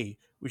 "Hey,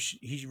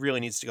 he really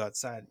needs to go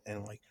outside."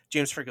 And like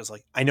James Franco's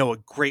like, "I know a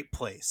great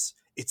place.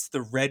 It's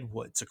the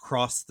Redwoods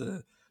across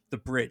the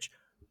bridge."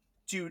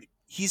 Dude,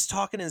 he's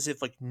talking as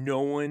if like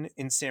no one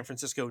in San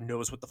Francisco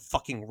knows what the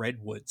fucking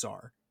Redwoods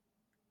are.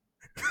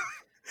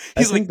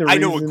 He's like, "I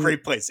know a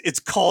great place.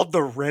 It's called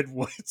the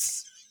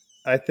Redwoods."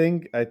 I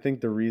think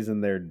the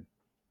reason they're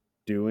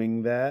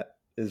doing that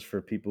is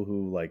for people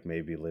who like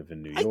maybe live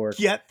in New I York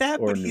get that,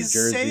 or but New he's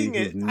Jersey saying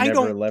who've it. I never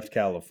don't. left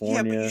Yeah, but you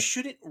California.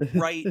 shouldn't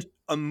write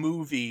a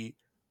movie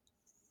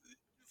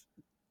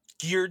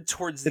geared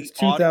towards It's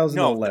the audience.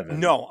 No, 2011.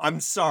 no, I'm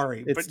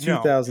sorry, It's but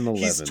no.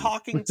 He's 2011.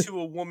 talking to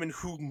a woman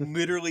who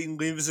literally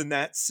lives in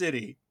that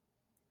city.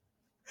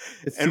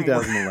 It's And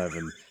we're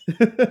 2011.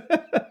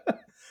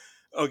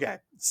 okay.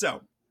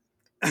 So,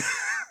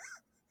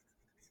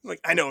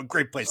 like, I know a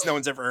great place no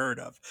one's ever heard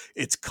of.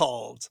 It's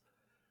called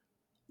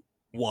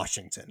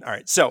Washington. All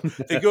right. So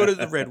they go to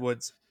the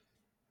redwoods,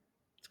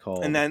 It's and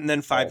called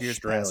then 5 years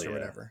pass or Australia.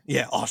 whatever.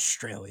 Yeah,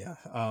 Australia.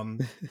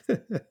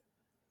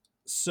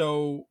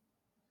 So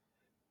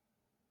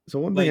So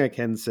one thing like I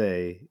can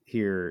say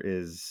here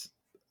is,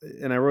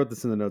 and I wrote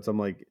this in the notes, I'm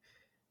like,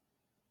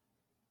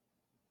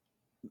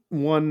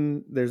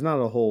 one, there's not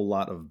a whole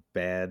lot of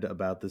bad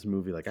about this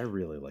movie. Like I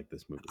really like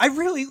this movie. I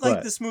really like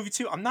But this movie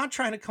too. I'm not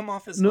trying to come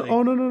off as no, like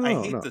oh no, no, I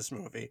no, hate no. this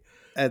movie,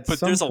 At but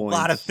some there's a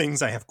lot of points,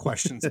 things I have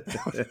questions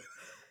about.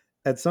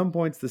 at some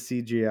points the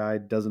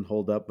CGI doesn't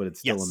hold up, but it's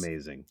still Yes.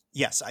 amazing.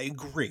 Yes, I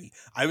agree.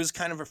 I was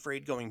kind of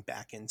afraid going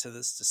back into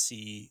this to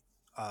see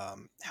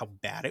how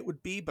bad it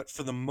would be, but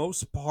for the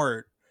most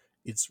part,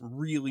 it's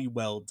really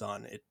well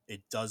done.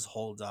 It does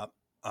hold up.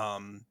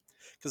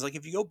 Because like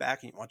if you go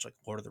back and you watch like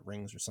Lord of the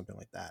Rings or something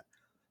like that,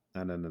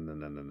 No, no, no, no,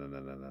 no, no, no, no, no,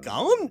 no, no,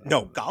 Gollum, no, no,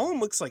 no, Gollum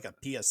looks like a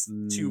PS2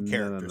 no, no,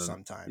 character no, no.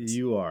 sometimes.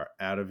 You are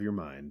out of your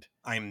mind.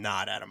 I am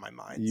not out of my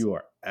mind. You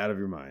are out of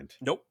your mind.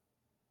 Nope.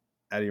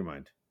 Out of your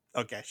mind.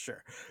 Okay,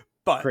 sure,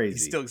 but he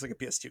Crazy. still looks like a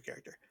PS2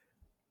 character.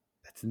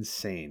 That's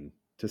insane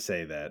to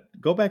say that.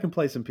 Go back and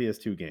play some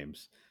PS2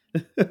 games,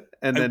 and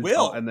I then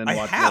will. and then I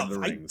watch Lord of have. the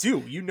I Rings. do.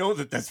 You know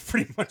that's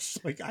pretty much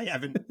like I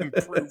haven't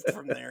improved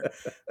from there.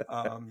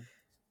 Um,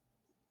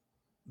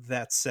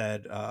 that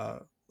said,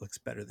 looks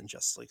better than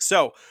Justice League.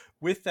 So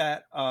with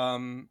that,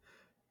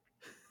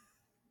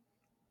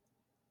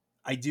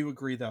 I do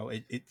agree though.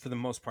 It for the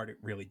most part it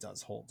really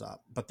does hold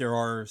up, but there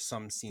are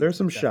some scenes There's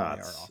some that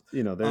definitely are shots,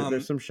 off.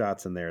 there's some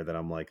shots in there that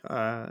I'm like,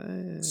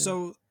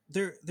 So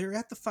they're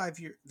at the 5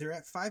 year. They're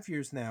at 5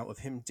 years now of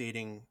him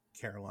dating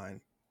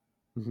Caroline,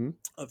 mhm.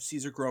 of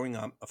Caesar growing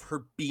up, of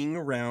her being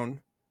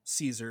around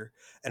Caesar,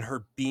 and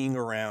her being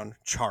around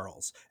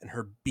Charles, and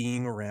her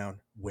being around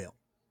Will.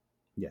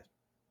 Yeah.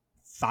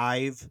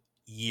 5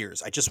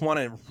 years. I just want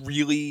to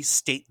really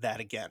state that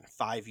again.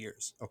 5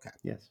 years. Okay.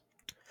 Yes.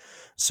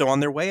 So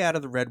on their way out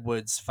of the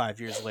redwoods 5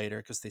 years later,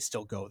 because they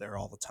still go there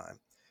all the time,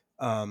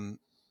 um,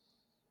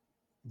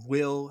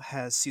 Will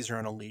has Caesar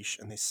on a leash,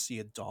 and they see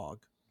a dog,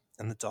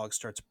 and the dog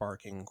starts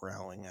barking,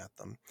 growling at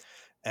them,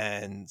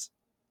 and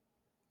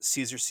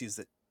Caesar sees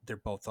that they're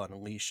both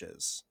on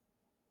leashes,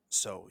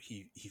 so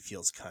he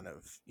feels kind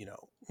of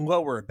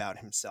lower about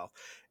himself,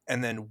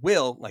 and then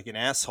Will, like an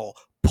asshole,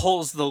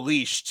 pulls the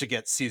leash to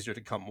get Caesar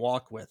to come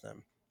walk with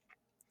him.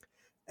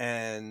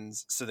 And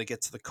so they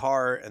get to the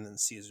car, and then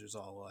Caesar's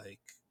all like,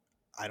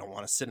 I don't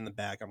want to sit in the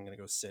back. I'm going to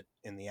go sit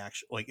in the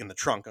actual, like in the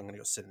trunk. I'm going to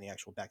go sit in the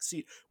actual back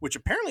seat, which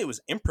apparently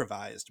was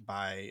improvised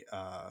by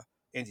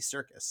Andy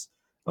Serkis.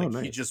 Oh, Like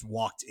he nice. just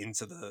walked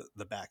into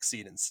the back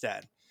seat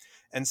instead.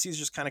 And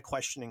Caesar's kind of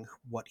questioning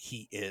what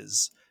he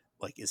is.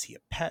 Like, is he a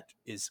pet?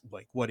 Is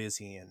like, what is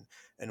he?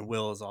 And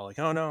Will is all like,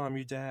 oh no, I'm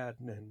your dad,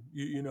 and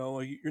you're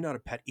not a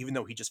pet, even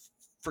though he just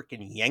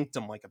freaking yanked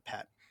him like a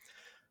pet.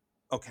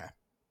 Okay,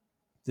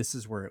 this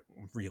is where it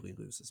really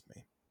loses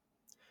me.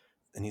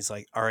 And he's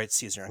like, all right,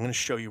 Caesar, I'm going to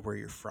show you where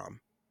you're from.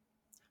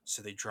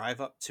 So they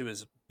drive up to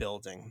his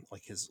building,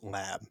 like his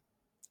lab,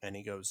 and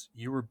he goes,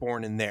 you were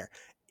born in there.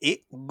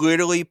 It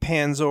literally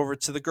pans over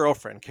to the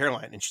girlfriend,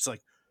 Caroline, and she's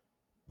like,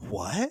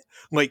 what?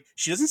 Like,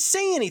 she doesn't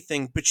say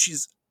anything, but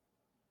she's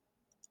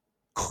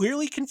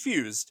clearly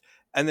confused.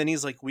 And then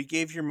he's like, we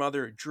gave your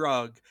mother a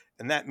drug,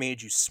 and that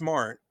made you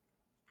smart,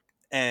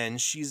 and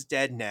she's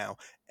dead now.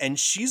 And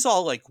she's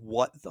all like,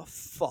 what the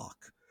fuck?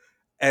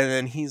 And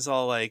then he's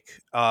all like,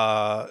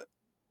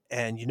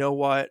 and you know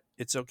what?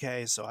 It's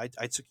okay. So I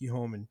took you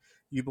home, and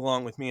you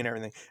belong with me and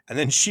everything. And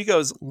then she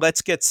goes,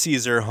 let's get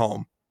Caesar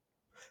home.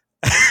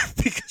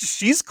 Because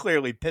she's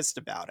clearly pissed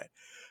about it.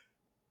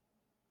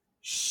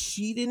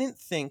 She didn't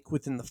think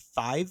within the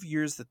 5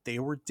 years that they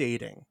were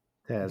dating,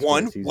 That's where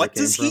one, Caesar what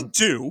came does he from.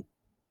 do?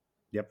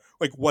 Yep.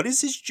 Like, what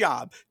is his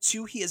job?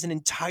 2, he has an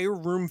entire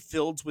room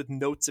filled with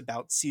notes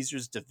about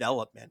Caesar's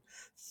development.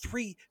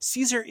 3,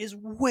 Caesar is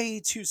way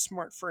too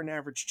smart for an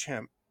average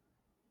chimp.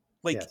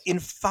 Like, Yes. in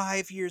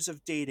 5 years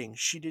of dating,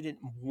 she didn't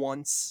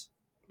once.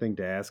 Thing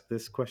to ask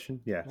this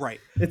question. Yeah. Right.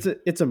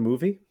 It's a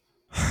movie.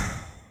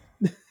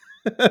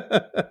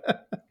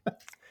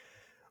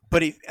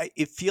 But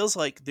it feels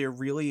like they're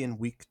really in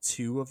week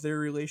 2 of their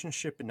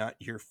relationship and not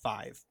year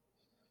 5.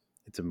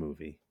 It's a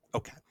movie.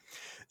 Okay.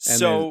 And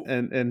So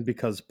and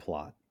because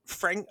plot.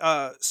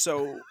 Charles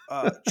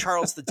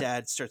the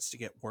dad starts to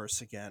get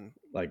worse again.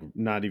 Like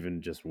not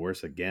even just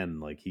worse again,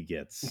 like he It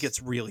gets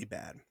gets really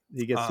bad.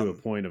 to a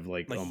point of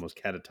like like- almost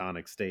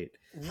catatonic state.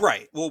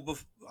 Right. Well,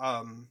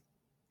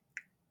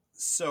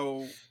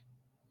 so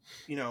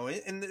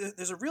and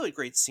there's a really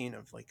great scene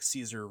of like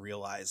Caesar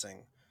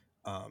realizing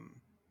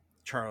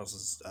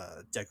Charles's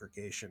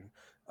degradation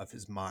of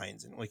his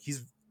mind, and like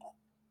he's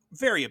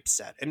very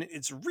upset, and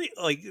it's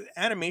like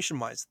animation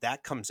wise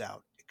that comes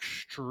out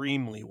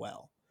extremely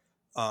well.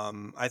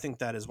 I think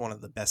that is one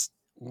of the best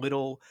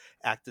little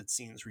acted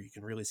scenes where you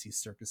can really see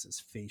Circus's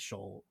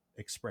facial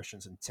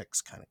expressions and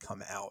tics kind of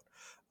come out.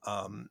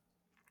 um,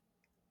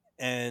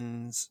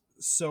 and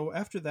so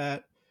after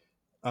that,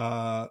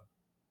 uh,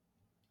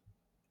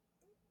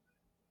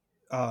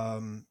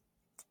 um,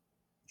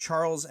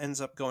 Charles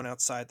ends up going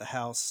outside the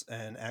house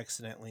and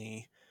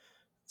accidentally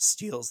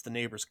steals the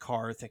neighbor's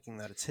car, thinking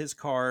that it's his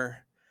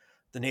car.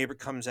 The neighbor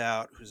comes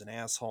out, who's an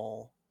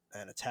asshole,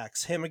 and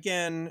attacks him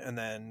again. And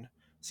then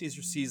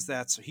Caesar sees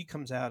that, so he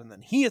comes out and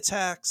then he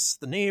attacks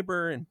the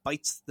neighbor and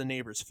bites the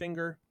neighbor's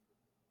finger.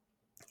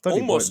 I thought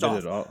he Almost bit off.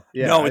 it off.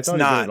 Yeah, No, I it's thought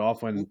he bit it not.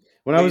 off when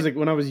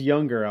I was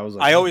younger. I was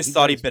like, I oh, always he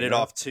thought cut he his bit it finger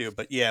off? off too,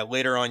 but yeah,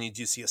 later on you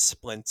do see a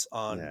splint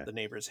on Yeah, the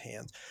neighbor's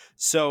hand.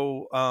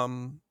 So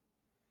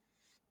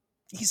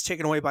he's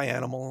taken away by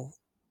animal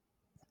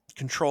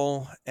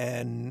control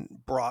and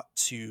brought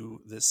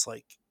to this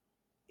like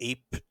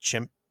ape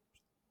chimp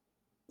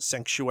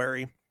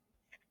sanctuary,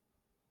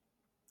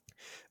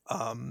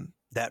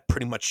 that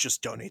pretty much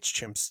just donates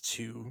chimps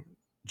to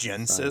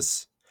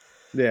Genesis.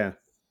 yeah.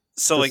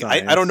 So To like I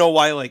don't science. know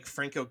why like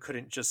Franco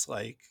couldn't just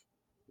like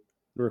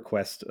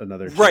Request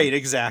another right, chimp.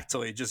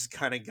 exactly, just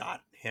kind of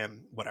got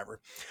him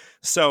whatever.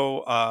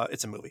 So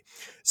it's a movie.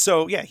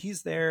 So yeah,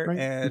 he's there Right.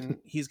 and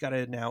he's got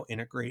to now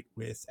integrate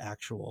with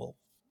actual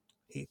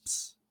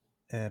apes,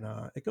 and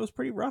it goes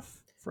pretty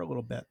rough for a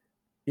little bit.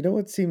 You know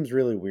what seems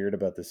really weird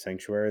about the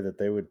sanctuary? That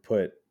they would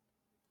put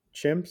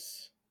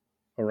chimps,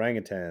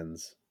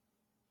 orangutans,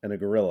 and a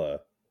gorilla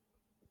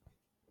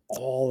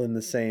all in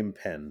the same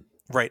pen.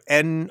 Right,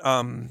 and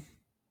I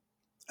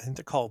think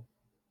they're called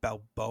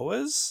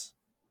Balboas.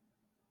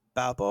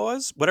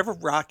 Balboas, whatever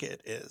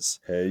Rocket is.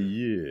 Hey,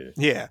 yeah.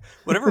 Yeah,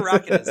 whatever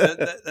Rocket is.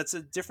 That's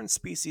a different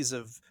species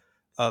of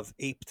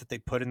ape that they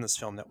put in this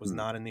film that was Hmm.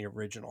 not in the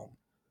original.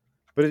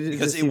 But it Because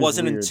just it seems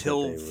wasn't weird that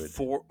until they would.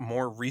 for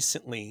more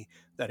recently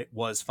that it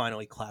was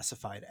finally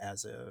classified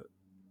as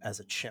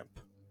a chimp.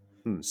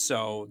 Hmm.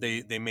 So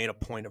they made a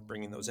point of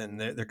bringing those in.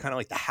 They're kind of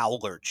like the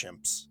howler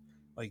chimps.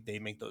 Like they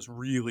make those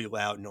really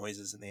loud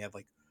noises, and they have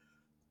like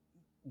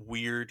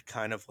weird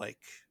kind of like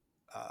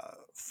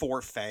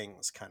four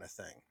fangs kind of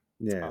thing.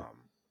 Yeah. Um,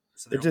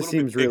 so It they're a just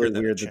little bit seems really bigger than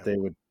a weird that chimp. they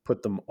would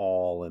put them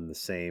all in the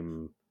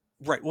same.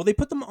 Right. Well, they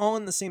put them all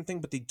in the same thing,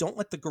 but they don't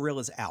let the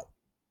gorillas out.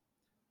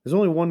 There's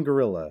only one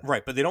gorilla.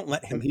 Right, but they don't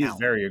let him And he's out.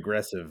 very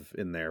aggressive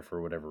in there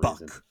for whatever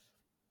reason. Buck.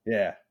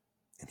 Yeah.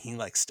 And he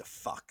likes to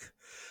fuck.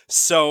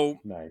 So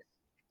Nice.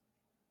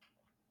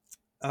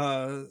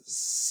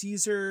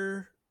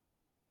 Caesar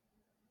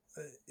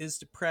is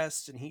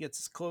depressed and he gets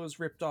his clothes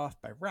ripped off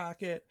by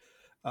Rocket.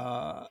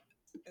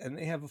 And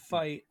they have a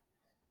fight.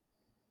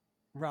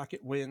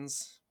 Rocket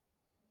wins.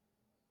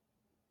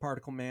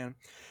 Particle Man.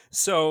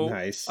 So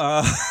Nice.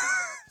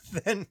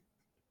 then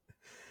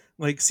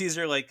like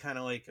Caesar like kind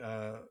of like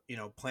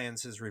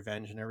plans his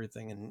revenge and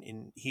everything,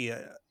 and he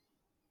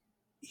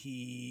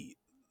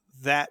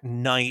that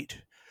night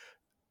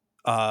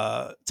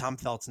Tom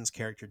Felton's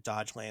character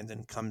Dodge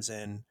Landon comes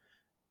in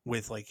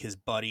with like his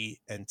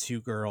buddy and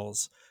two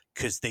girls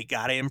because they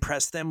gotta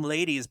impress them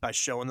ladies by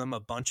showing them a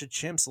bunch of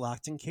chimps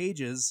locked in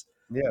cages.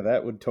 Yeah,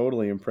 that would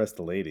totally impress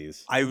the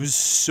ladies. I was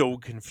so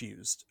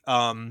confused.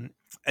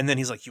 And then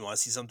he's like, "You want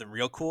to see something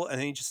real cool?" And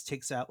then he just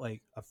takes out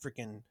like a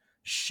freaking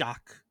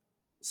shock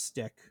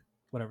stick,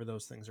 whatever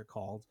those things are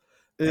called.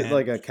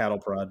 Like a cattle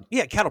prod.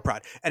 Yeah, cattle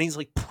prod. And he's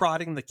like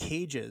prodding the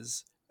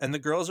cages. And the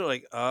girls are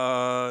like,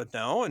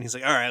 no. And he's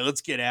like, all right,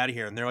 let's get out of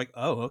here. And they're like,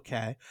 oh,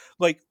 okay.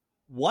 Like,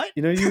 what?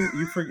 You know,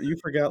 you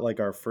forgot like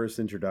our first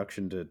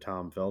introduction to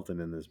Tom Felton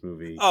in this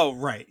movie. Oh,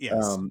 right.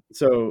 Yes.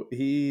 So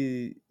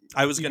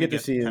I was going to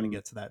see him.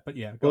 get to that, but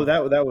yeah. Well,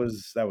 that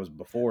was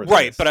before.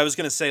 Right, this. but I was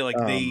going to say like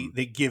Um,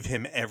 they give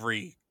him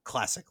every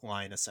classic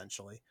line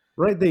essentially.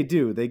 Right, they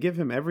do. They give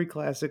him every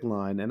classic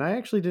line, and I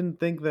actually didn't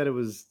think that it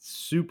was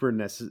super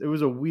necessary. It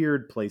was a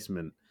weird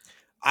placement.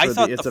 I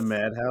thought it's a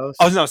madhouse.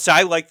 Oh no, so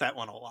I like that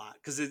one a lot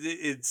because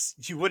it's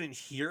you wouldn't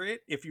hear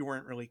it if you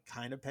weren't really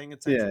kind of paying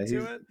attention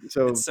to it.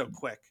 So it's so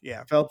quick.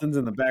 Yeah, Felton's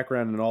in the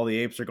background, and all the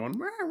apes are going.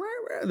 Rah,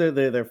 rah, rah.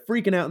 They're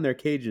freaking out in their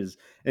cages,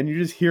 and you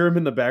just hear him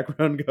in the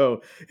background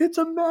go, "It's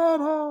a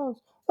madhouse,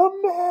 a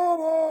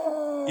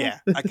madhouse." Yeah,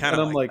 I kind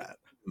of like that.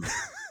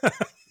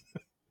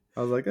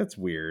 I was like, that's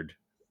weird,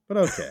 but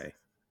okay.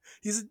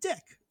 He's a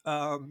dick.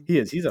 He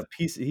is. He's a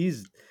piece.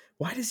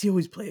 Why does he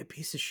always play a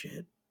piece of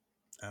shit?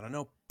 I don't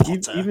know.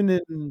 Even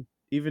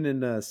in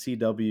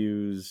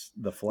CW's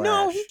The Flash.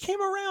 No, he came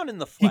around in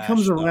The Flash. He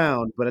comes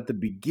around, but at the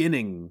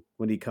beginning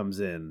when he comes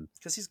in,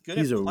 because he's good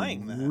at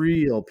playing a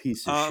real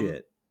piece of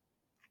shit.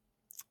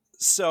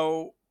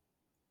 So,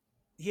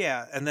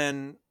 yeah, and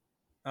then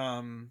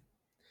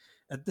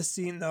at the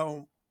scene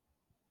though,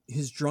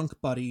 his drunk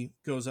buddy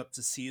goes up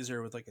to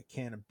Caesar with like a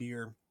can of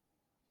beer.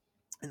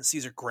 And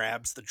Caesar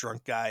grabs the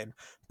drunk guy and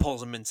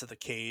pulls him into the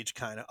cage,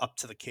 kind of up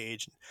to the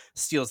cage, and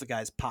steals the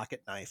guy's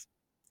pocket knife.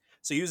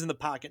 So using the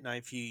pocket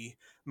knife, he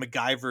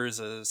MacGyver's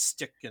a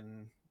stick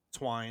and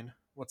twine.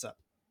 What's up?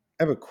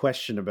 I have a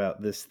question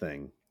about this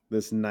thing,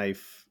 this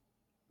knife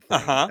Uh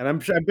thing, huh. and I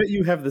bet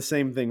you have the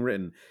same thing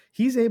written.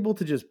 He's able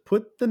to just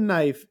put the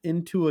knife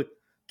into a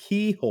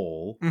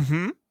keyhole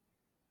Mm-hmm.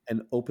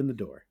 and open the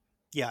door.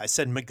 Yeah, I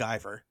said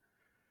MacGyver.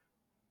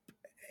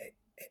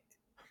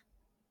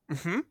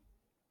 Mm-hmm.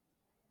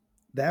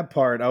 That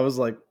part, I was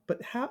like,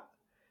 but how?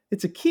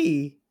 It's a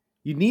key.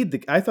 You need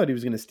the. I thought he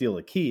was going to steal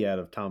a key out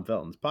of Tom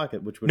Felton's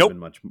pocket, which would have been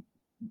Nope.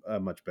 a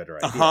much better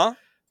Uh idea.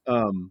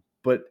 huh.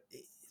 But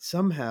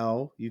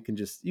somehow you can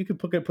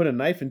put a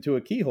knife into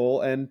a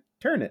keyhole and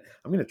turn it.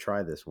 I'm going to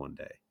try this one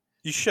day.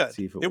 You should.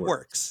 See if it It works.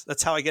 works.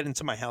 That's how I get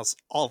into my house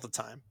all the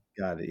time.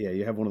 Got it. Yeah,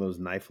 you have one of those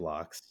knife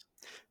locks.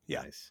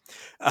 Yeah. Nice.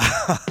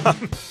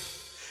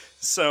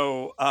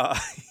 So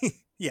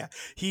yeah,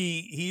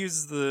 he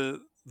used the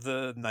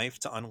knife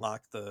to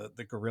unlock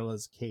the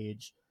gorilla's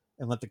cage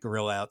and let the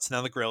gorilla out. So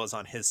now the gorilla's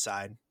on his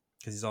side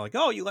because he's all like,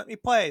 "Oh, you let me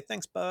play,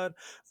 thanks, bud."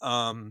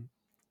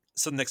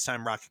 So next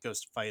time Rocket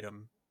goes to fight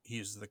him, he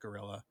uses the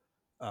gorilla,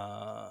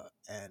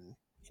 and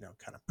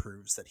kind of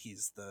proves that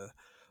he's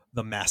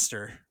the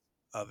master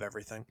of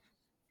everything.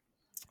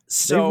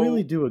 They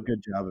really So do a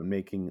good job at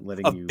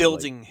letting of you like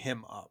building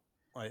him up,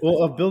 I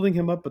well of thought. building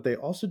him up, but they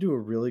also do a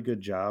really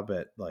good job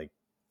at like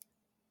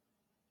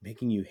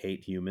making you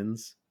hate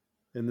humans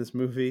in this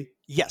movie.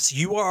 Yes,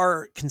 you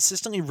are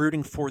consistently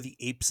rooting for the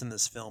apes in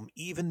this film,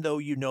 even though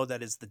you know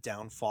that is the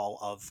downfall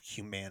of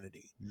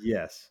humanity,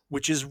 Yes.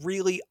 which is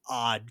really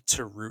odd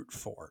to root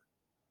for,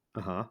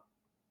 Uh-huh.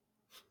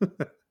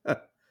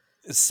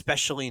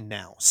 especially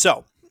now.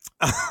 So,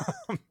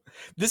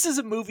 this is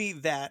a movie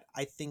that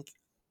I think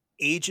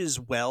ages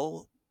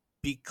well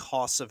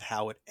because of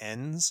how it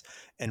ends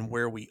and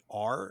where we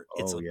are.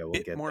 It's Oh a yeah, we'll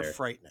bit get more there.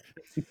 frightening.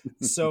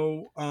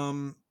 So,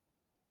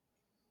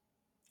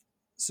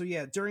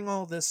 yeah, during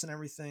all this and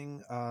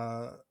everything,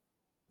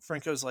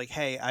 Franco's like,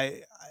 "Hey,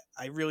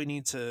 I really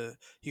need to."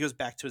 He goes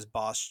back to his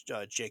boss,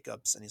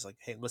 Jacobs, and he's like,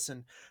 "Hey,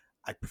 listen,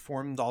 I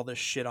performed all this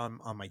shit on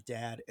my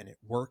dad, and it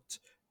worked."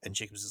 And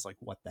Jacobs is like,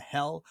 "What the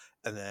hell?"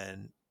 And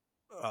then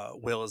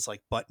Will is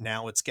like, "But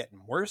now it's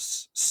getting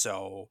worse."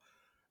 So,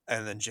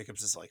 and then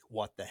Jacobs is like,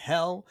 "What the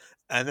hell?"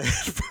 And then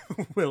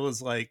Will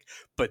is like,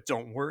 "But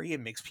don't worry, it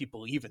makes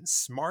people even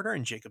smarter."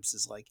 And Jacobs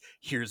is like,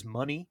 "Here's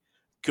money,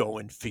 go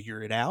and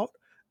figure it out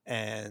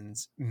and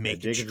Yeah,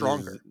 make it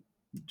stronger."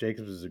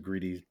 Jacobs is a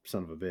greedy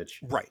son of a bitch.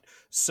 Right.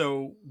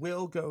 So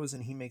Will goes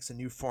and he makes a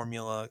new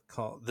formula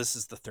called, this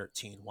is the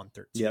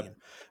 113, Yep.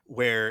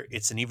 where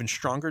it's an even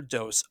stronger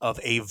dose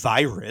of a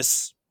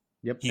virus.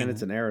 Yep. He And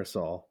it's an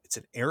aerosol. It's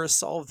an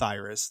aerosol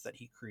virus that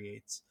he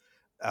creates.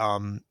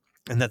 And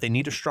that they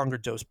need a stronger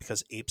dose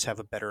because apes have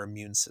a better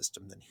immune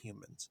system than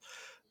humans.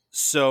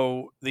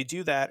 So they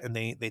do that and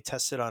they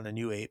test it on a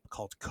new ape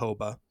called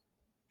Koba.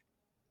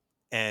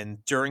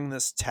 And during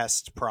this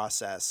test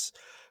process,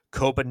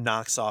 Koba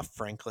knocks off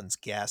Franklin's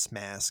gas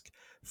mask.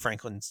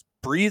 Franklin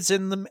breathes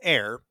in the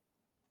air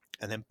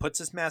and then puts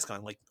his mask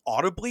on, like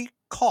audibly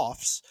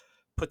coughs,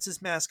 puts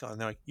his mask on.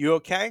 They're like, "You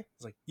okay?"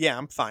 He's like, "Yeah,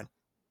 I'm fine."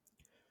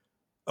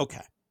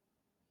 Okay.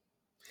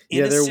 In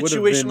Yeah, a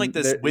situation like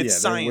this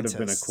with there would have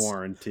been a scientists, a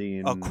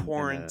quarantine and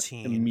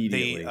quarantine, they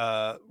immediately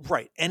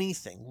right,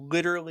 anything,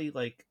 literally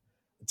like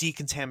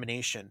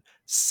decontamination,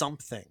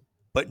 something.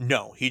 But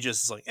no, he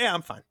just is like, "Yeah,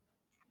 I'm fine."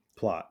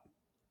 plot.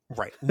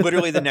 Right.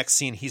 Literally the next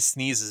scene, he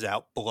sneezes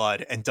out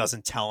blood and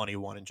doesn't tell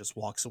anyone and just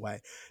walks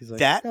away. He's like,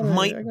 That I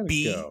might gotta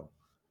be go.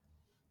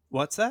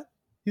 what's that?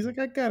 He's like,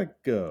 I gotta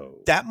go.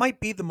 That might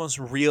be the most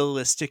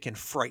realistic and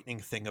frightening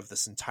thing of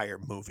this entire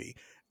movie.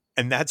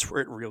 And that's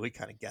where it really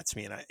kind of gets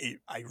me. And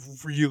I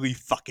really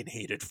fucking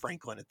hated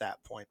Franklin at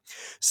that point.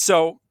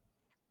 So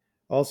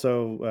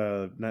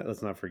Also,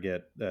 let's not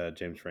forget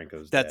James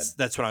Franco's dad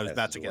that's what I was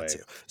about passes to get away.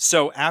 to.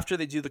 So after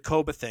they do the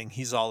Koba thing,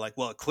 he's all like,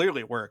 "Well, it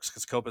clearly works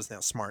because Koba's now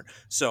smart.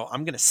 So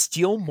I'm going to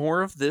steal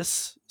more of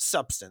this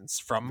substance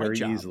from my Very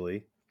job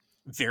easily.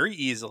 very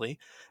easily.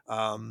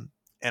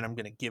 And I'm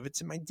going to give it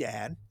to my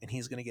dad, and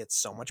he's going to get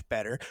so much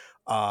better."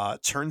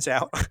 Turns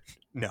out,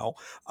 no,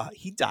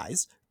 he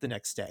dies the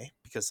next day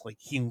because like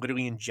he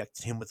literally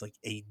injected him with like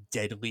a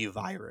deadly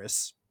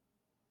virus.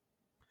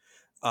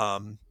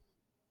 Um,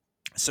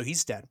 so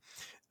he's dead.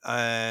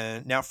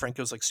 Now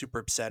Franco's like super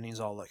upset, and he's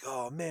all like,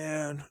 "Oh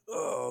man,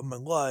 oh my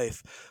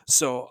life."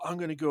 So I'm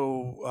gonna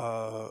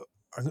go.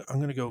 I'm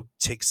gonna go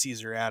take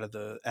Caesar out of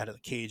the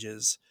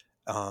cages.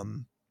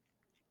 Um,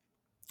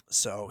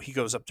 So he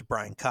goes up to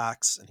Brian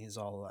Cox and he's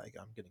all like,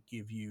 "I'm going to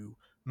give you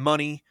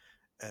money."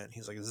 And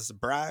he's like, "Is this a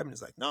bribe?" And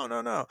he's like, "No,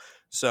 no, no."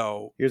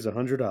 So Here's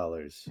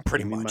 $100.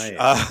 pretty Give me much.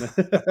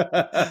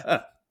 my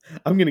ape.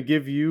 I'm gonna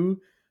give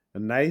you a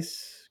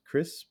nice,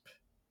 crisp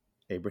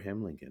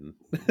Abraham Lincoln.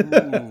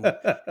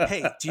 Ooh.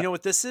 Hey, do you know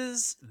what this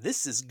is?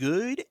 This is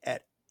good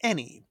at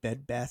any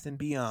Bed Bath and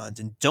Beyond.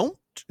 And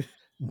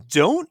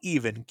don't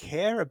even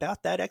care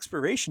about that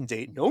expiration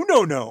date. No,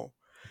 no, no.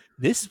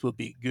 This will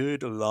be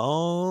good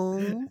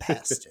long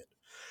past it.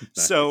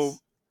 So Nice.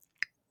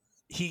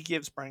 he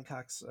gives Brian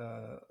Cox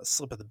a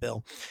slip of the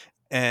bill.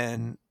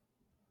 And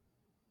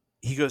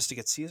he goes to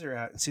get Caesar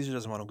out, and Caesar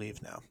doesn't want to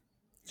leave now.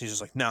 He's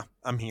just like, no,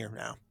 I'm here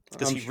now.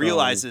 Because I'm he strong.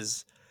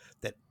 realizes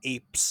that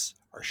apes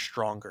are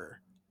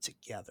stronger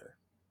together.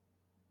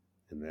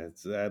 And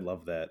I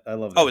love that. I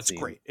love that. Oh, it's scene.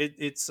 great.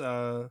 It's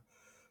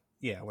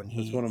yeah, when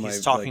That's one of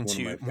he's my, talking one of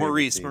my to favorite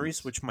Maurice,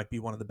 scenes. which might be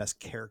one of the best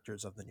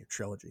characters of the new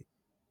trilogy,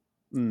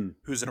 Mm.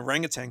 who's an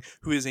orangutan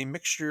who is a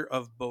mixture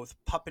of both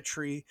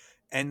puppetry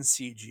and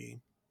CG,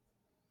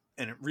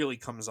 and it really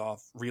comes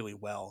off really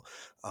well,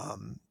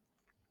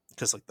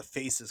 because like the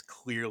face is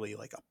clearly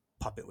like a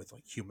puppet with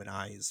like human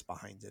eyes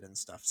behind it and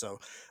stuff.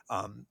 So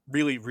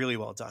really, really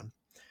well done.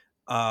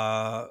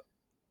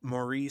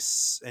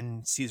 Maurice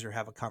and Caesar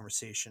have a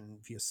conversation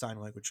via sign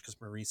language because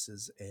Maurice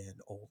is an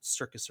old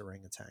circus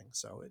orangutan,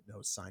 so it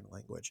knows sign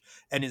language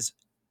and is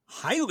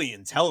highly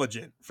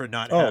intelligent for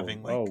not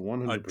having like a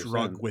 100%.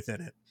 drug within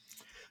it.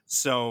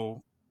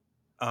 So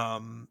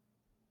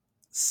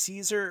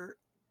Caesar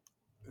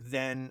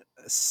then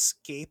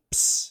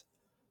escapes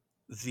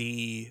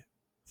the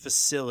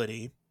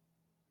facility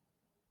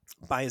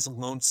by his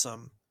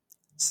lonesome,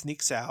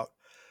 sneaks out,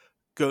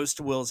 goes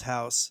to Will's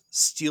house,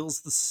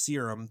 steals the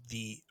serum,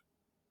 the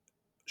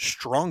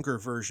stronger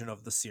version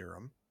of the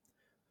serum,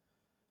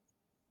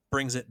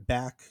 brings it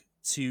back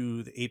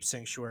to the ape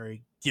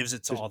sanctuary, gives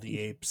it to all the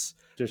apes.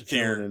 Just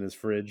chilling in his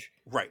fridge.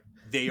 Right.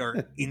 They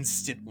are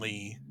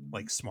instantly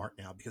like smart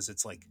now because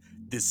it's like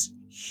this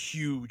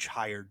huge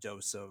higher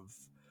dose of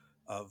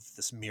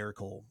this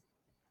miracle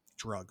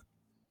drug.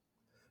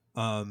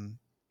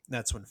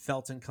 That's when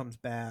Felton comes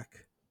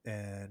back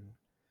and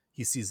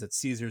he sees that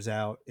Caesar's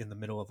out in the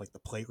middle of like the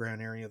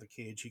playground area of the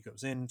cage. He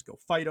goes in to go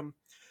fight him,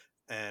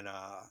 and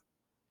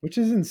which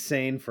is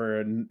insane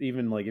for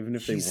even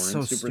if they weren't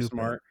so super stupid.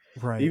 smart,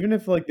 right? Even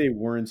if like they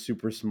weren't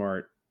super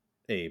smart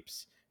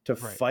apes, to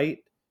Right. fight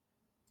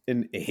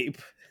an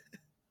ape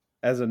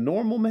as a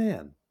normal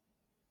man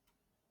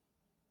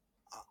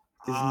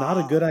is not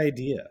a good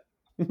idea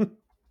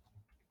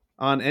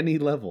on any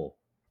level.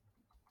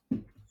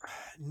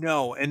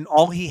 No, and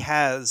all he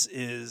has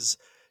is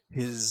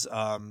his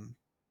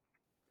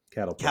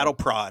cattle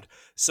prod.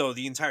 So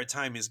the entire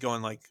time he's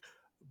going like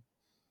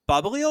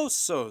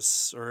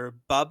Babliosos or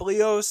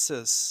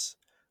Babliosis,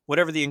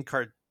 whatever the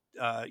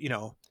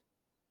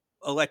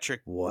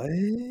electric. What?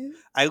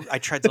 I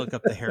tried to look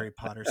up the Harry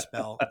Potter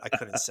spell. I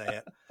couldn't say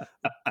it.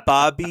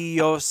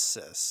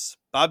 Babiosis.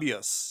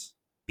 Babios.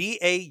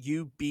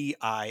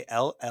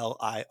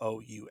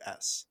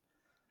 Baubillious.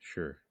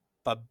 Sure.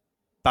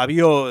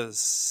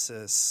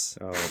 Babiosis.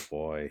 Oh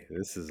boy,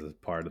 this is a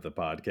part of the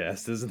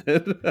podcast, isn't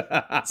it?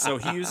 So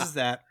he uses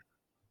that,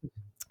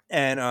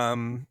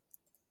 and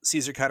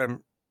Caesar kind of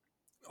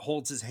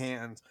holds his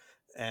hand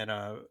and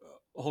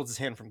holds his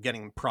hand from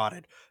getting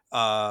prodded,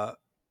 and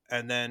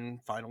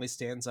then finally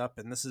stands up,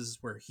 and this is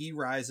where he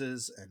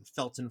rises and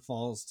Felton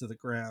falls to the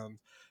ground,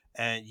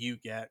 and you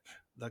get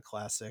the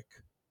classic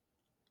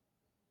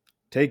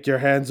 "Take your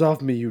hands off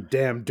me, you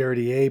damn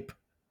dirty ape."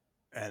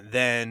 And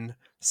then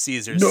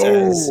Caesar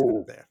No! says,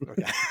 there,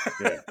 okay.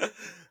 Yeah.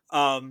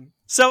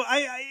 So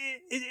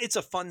it's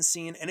a fun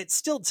scene, and it's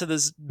still to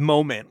this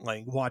moment,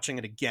 like watching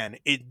it again,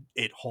 it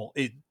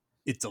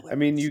delivers. I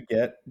mean,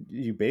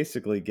 you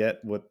basically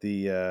get what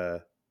the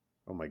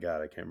oh my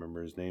god, I can't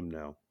remember his name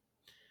now.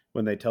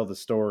 When they tell the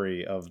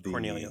story of the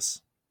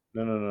Cornelius.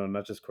 No,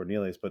 not just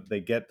Cornelius, but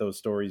they get those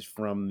stories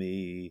from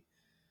the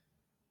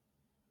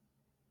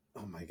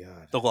oh my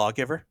god, The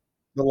lawgiver.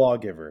 The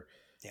lawgiver.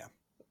 Yeah.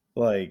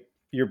 Like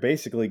you're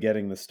basically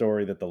getting the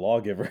story that the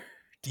lawgiver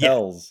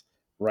tells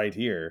right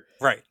here.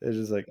 Right. It's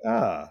just like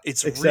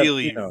it's except,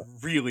 really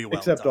really well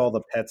except done. all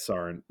the pets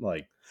aren't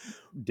like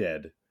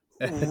dead.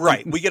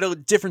 Right. We get a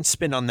different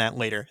spin on that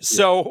later.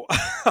 So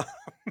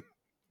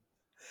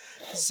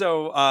it's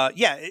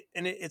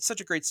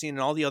such a great scene,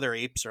 and all the other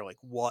apes are like,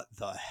 what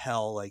the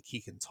hell? Like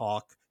he can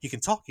talk.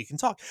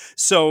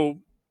 So,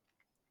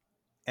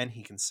 and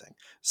he can sing.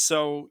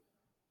 So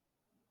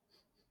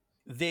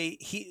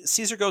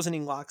Caesar goes and he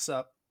locks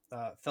up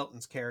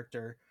Felton's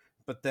character,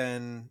 but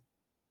then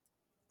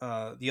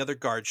the other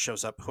guard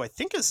shows up, who I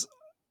think is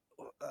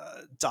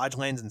Dodge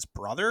Landon's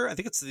brother. I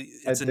think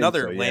it's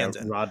another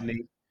Landon.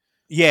 Rodney.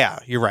 Yeah,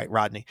 you're right,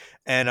 Rodney.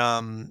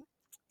 And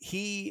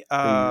he they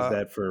use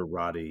that for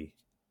Roddy.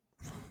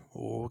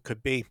 Oh,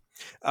 could be.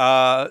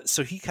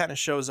 So he kind of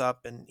shows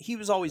up, and he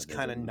was always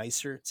kind of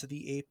nicer to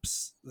the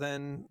apes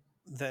than.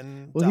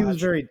 Well, Dodge. He was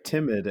very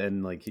timid,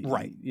 and like he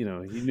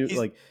knew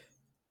like.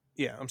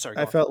 Yeah, I'm sorry.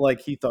 I felt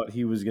like he thought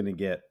he was going to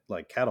get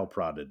like cattle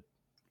prodded,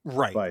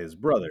 by his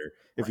brother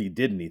if he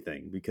did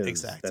anything,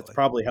 because that's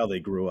probably how they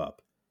grew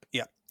up.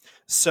 Yeah.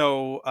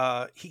 So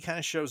he kind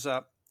of shows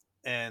up,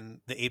 and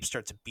the apes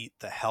start to beat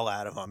the hell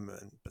out of him.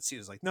 But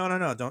Caesar's like, no,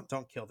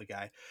 don't kill the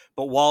guy.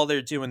 But while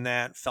they're doing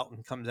that,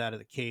 Felton comes out of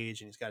the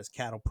cage, and he's got his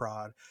cattle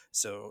prod.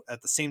 So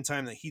at the same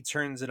time that he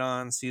turns it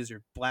on,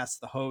 Caesar blasts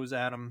the hose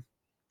at him.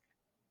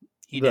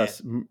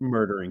 Thus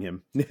murdering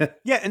him.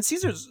 Yeah, and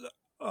Caesar's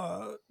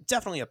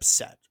definitely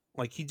upset.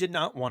 Like he did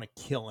not want to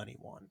kill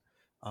anyone.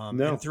 And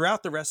No.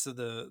 throughout the rest of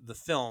the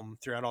film,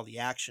 throughout all the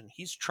action,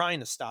 he's trying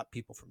to stop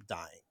people from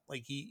dying.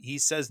 Like he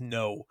says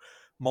no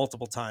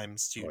multiple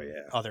times Oh to yeah.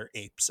 other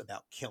apes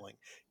about killing,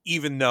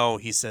 even though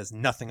he says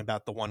nothing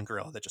about the one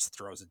gorilla that just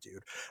throws a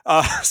dude.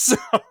 So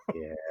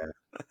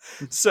Yeah.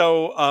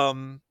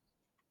 so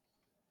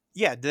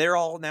yeah, they're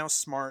all now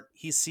smart.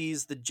 He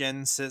sees the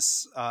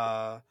Genesis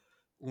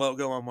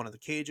logo on one of the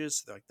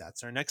cages. They're like,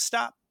 that's our next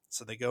stop.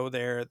 So they go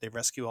there. They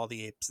rescue all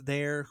the apes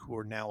there, who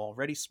are now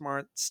already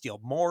smart. Steal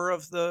more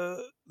of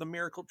the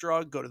miracle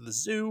drug. Go to the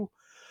zoo.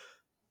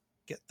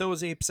 Get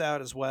those apes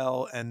out as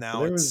well. And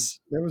now it's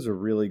There was a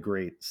really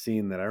great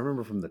scene that I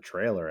remember from the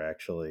trailer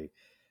actually,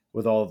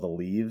 with all of the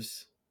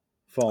leaves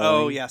oh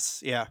falling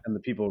yes, yeah. and the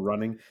people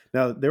running.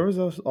 Now there was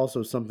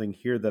also something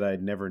here that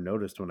I'd never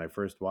noticed when I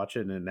first watched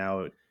it, and now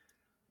it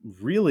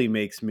really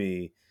makes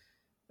me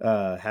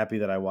happy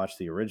that I watched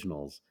the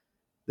originals.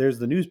 There's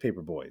the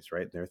newspaper boys,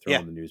 right? They're Yeah.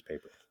 throwing the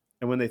newspaper,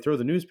 and when they throw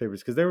the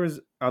newspapers, because there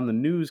was on the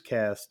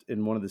newscast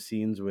in one of the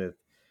scenes with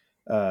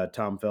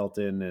Tom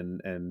Felton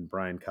and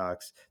Brian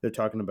Cox, they're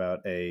talking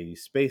about a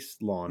space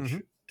launch Hmm.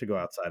 to go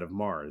outside of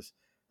Mars,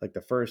 like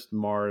the first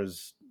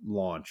Mars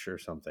launch or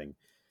something.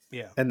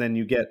 Yeah. And then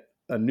you get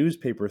a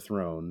newspaper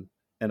thrown,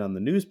 and on the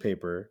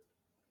newspaper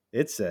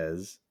it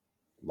says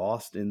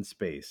 "Lost in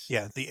Space,"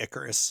 Yeah. The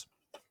Icarus.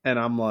 and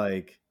I'm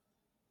like,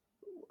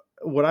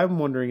 what I'm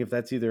wondering if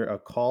that's either a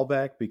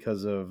callback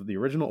because of the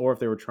original, or if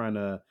they were trying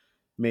to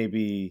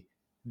maybe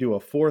do a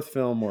fourth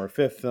film or a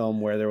fifth film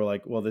where they were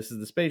like, well, this is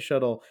the space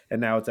shuttle, and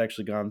now it's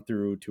actually gone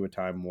through to a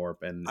time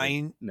warp, and it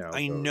I now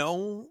I goes.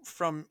 know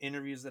from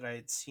interviews that I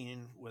had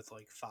seen with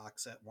like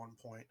Fox at one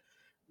point,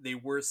 they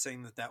were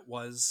saying that that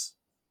was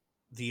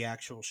the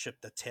actual ship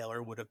that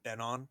Taylor would have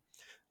been on.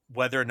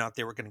 Whether or not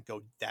they were going to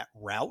go that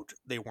route,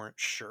 they weren't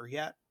sure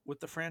yet with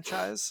the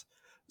franchise.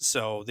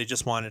 So they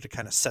just wanted to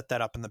kind of set that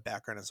up in the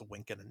background as a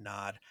wink and a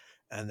nod.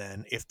 And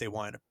then if they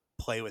wanted to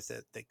play with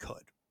it, they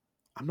could.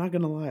 I'm not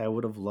gonna lie, I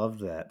would have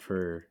loved that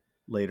for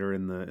later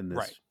in Right.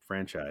 this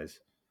franchise.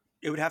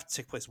 It would have to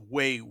take place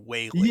way,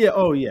 way Yeah. later.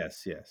 Oh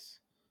yes, yes.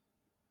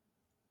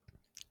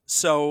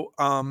 So,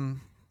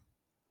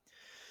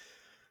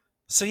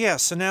 so yeah,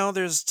 so now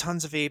there's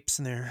tons of apes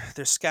and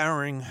they're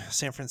scouring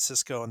San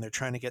Francisco and they're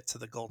trying to get to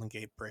the Golden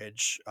Gate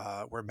Bridge,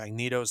 where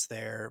Magneto's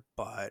there,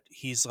 but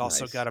he's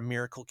also got Nice. a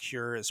miracle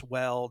cure as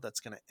well that's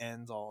going to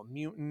end all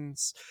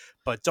mutants.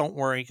 But don't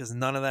worry, because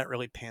none of that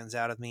really pans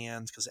out in the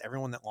end, because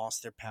everyone that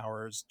lost their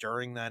powers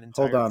during that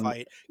Hold entire on.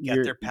 fight get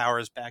You're their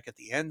powers back at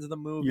the end of the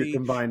you're movie, and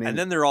combining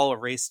then they're all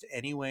erased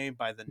anyway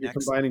by the you're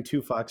next. combining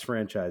two Fox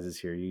franchises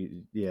here.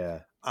 Yeah.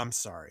 I'm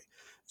sorry.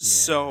 Yeah.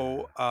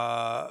 So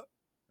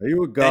Are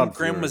you a Ben God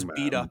Grimm was fearing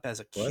beat man? up as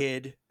a What?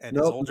 kid, and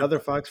his Nope, older another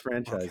brother. Fox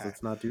franchise. Okay.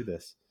 Let's not do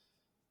this.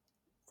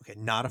 Okay,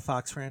 not a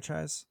Fox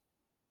franchise.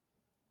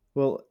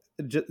 Well,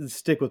 just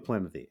stick with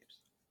Planet of the Apes.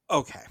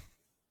 Okay.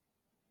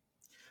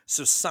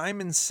 So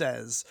Simon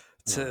says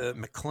to Oh,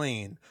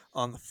 McLean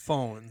on the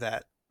phone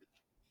that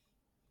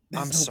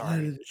I'm there's no sorry,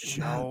 Planet. It's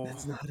not. Joe.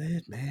 That's not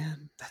it,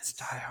 man. That's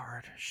Die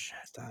Hard. Shit.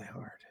 It's Die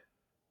Hard.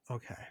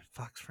 Okay.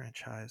 Fox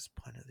franchise,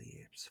 Planet of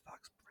the Apes,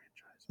 Fox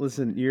franchise.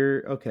 Listen,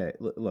 you're okay.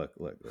 Look.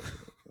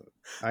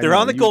 I They're know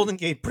on the you. Golden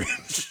Gate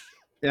Bridge.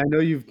 I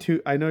know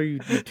I know you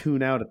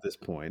tune out at this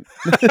point.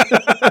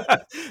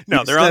 No,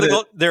 You've said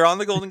it. they're on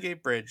the Golden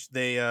Gate Bridge.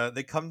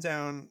 They come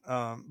down,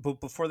 but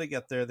before they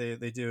get there,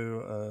 they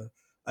do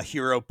a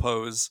hero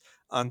pose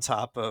on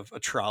top of a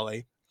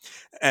trolley,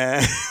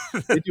 and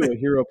They do a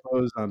hero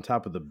pose on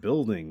top of the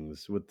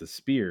buildings with the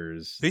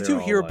spears. they do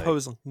hero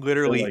pose They're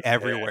literally like, yeah.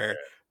 everywhere.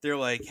 They're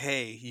like,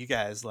 "Hey, you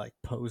guys like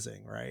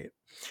posing, right?"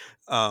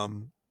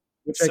 Um,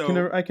 Which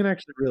so I can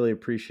actually really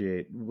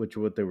appreciate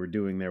what they were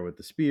doing there with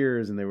the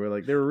spears, and they were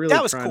really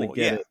that was trying to cool.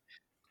 get Yeah. it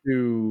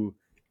to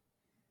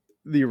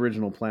the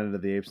original Planet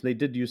of the Apes. And they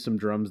did use some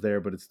drums there,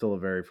 but it's still a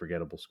very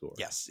forgettable score.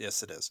 Yes,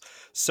 yes, it is.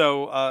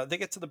 So they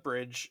get to the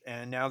bridge,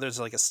 and now there's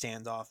like a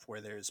standoff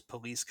where there's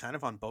police kind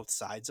of on both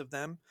sides of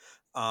them.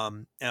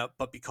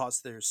 But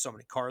because there's so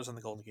many cars on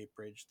the Golden Gate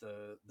Bridge,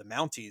 the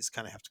Mounties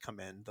kind of have to come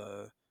in.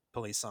 The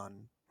police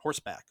on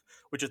horseback,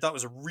 which I thought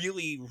was a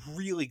really,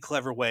 really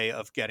clever way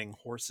of getting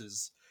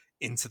horses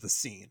into the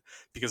scene,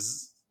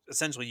 because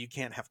essentially you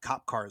can't have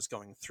cop cars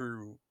going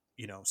through,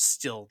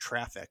 still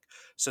traffic.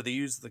 So they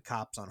use the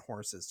cops on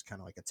horses to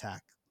kind of like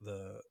attack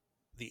the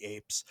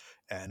apes,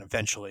 and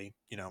eventually,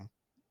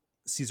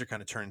 Caesar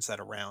kind of turns that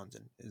around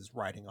and is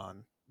riding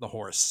on the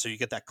horse, so you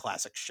get that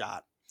classic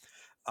shot,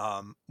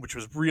 which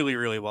was really,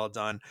 really well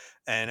done.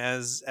 And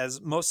as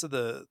most of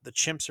the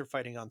chimps are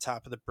fighting on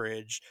top of the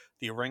bridge,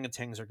 the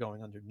orangutans are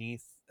going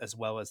underneath, as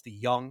well as the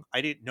young. I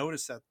didn't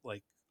notice that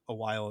like a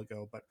while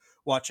ago, but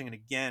watching it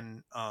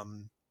again,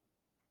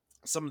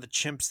 some of the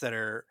chimps that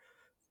are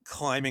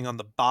climbing on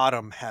the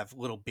bottom have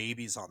little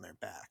babies on their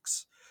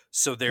backs,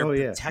 so they're Oh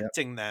yeah, yeah.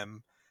 protecting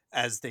them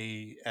as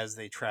they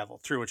travel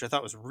through, which I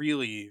thought was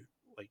really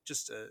like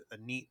just a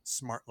neat,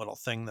 smart little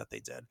thing that they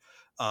did.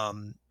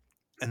 um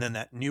and then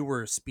that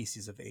newer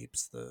species of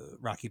apes, the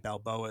Rocky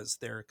Balboas,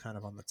 they're kind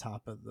of on the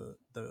top of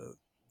the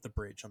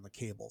bridge on the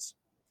cables.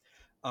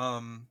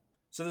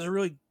 So there's a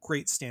really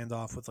great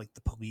standoff with like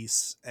the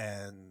police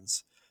and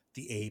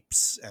the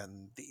apes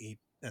and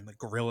the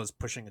gorillas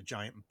pushing a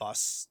giant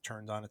bus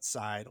turned on its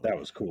side. Like That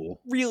was cool.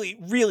 really,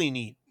 really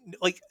neat.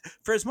 Like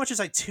for as much as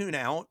I tune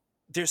out,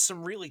 there's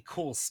some really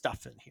cool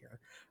stuff in here.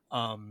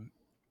 Um,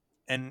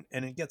 and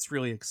it gets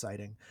really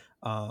exciting.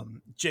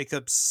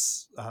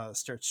 Jacobs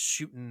starts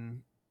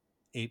shooting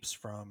apes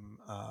from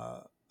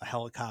a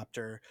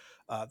helicopter.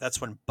 That's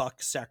when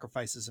Buck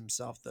sacrifices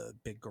himself, the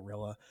big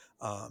gorilla,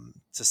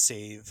 to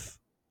save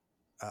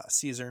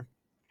Caesar.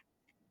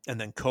 And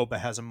then Koba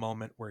has a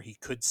moment where he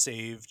could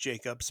save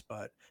Jacobs,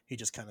 but he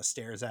just kind of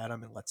stares at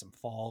him and lets him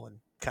fall and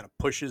kind of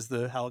pushes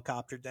the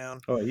helicopter down.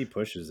 Oh, he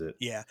pushes it.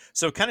 Yeah.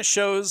 So it kind of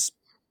shows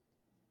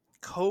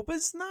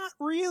Koba's not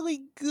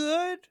really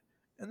good.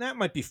 And that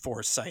might be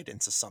foresight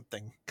into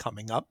something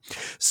coming up.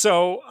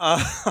 So,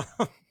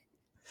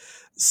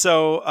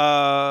 so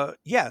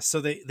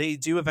they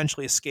do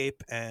eventually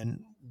escape,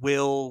 and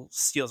Will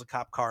steals a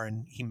cop car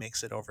and he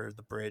makes it over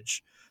the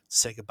bridge to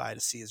say goodbye to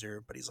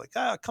Caesar. But he's like,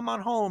 come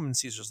on home. And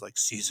Caesar's like,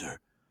 Caesar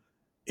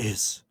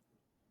is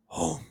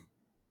home.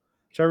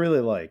 Which I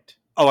really liked.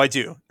 Oh, I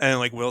do. And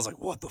like Will's like,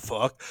 what the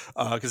fuck?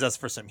 Because that's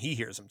the first time he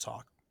hears him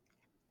talk.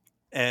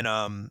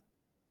 And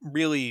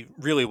really,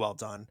 really well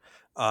done.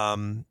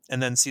 And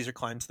then Caesar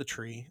climbs the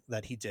tree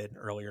that he did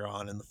earlier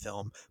on in the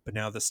film, but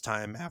now this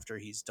time after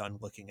he's done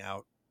looking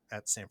out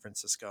at San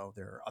Francisco,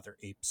 there are other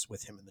apes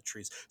with him in the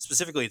trees.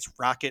 Specifically, it's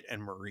Rocket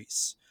and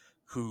Maurice,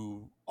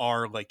 who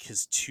are like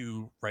his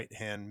two right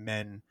hand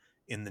men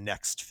in the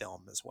next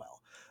film as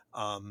well.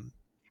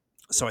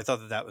 So I thought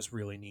that that was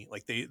really neat.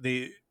 Like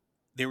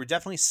they were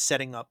definitely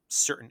setting up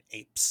certain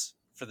apes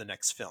for the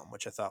next film,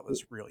 which I thought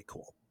was really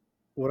cool.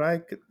 What I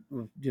could,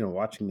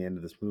 watching the end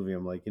of this movie,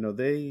 I'm like,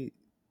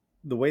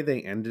 the way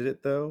they ended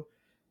it though,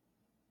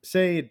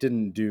 say it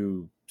didn't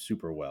do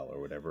super well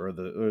or whatever,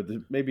 or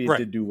maybe it Right.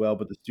 did do well,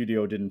 but the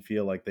studio didn't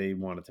feel like they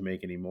wanted to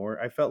make any more.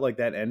 I felt like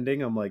that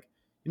ending. I'm like,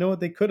 you know what?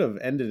 They could have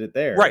ended it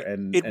there Right.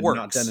 and It not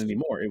done works. any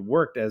more. It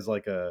worked as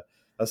like a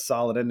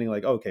solid ending.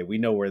 Like, okay, we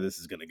know where this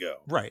is going to go.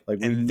 Right. Like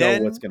we And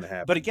know what's then, going to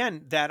happen. but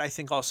again, that I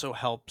think also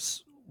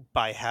helps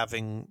by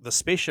having the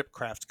spaceship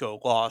craft go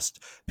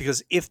lost,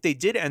 because if they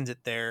did end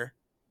it there,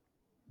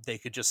 they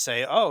could just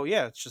say, oh,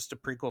 yeah, it's just a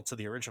prequel to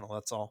the original.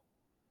 That's all.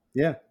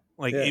 Yeah.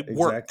 Like Yeah. it Exactly.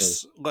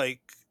 works. Like,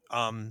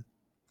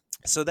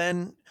 so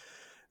then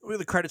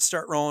the credits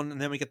start rolling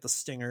and then we get the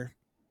stinger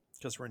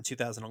because we're in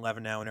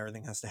 2011 now and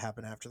everything has to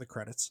happen after the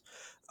credits.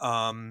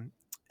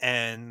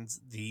 And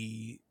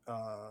the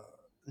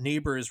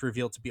neighbor is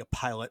revealed to be a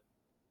pilot.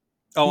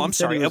 Oh, He I'm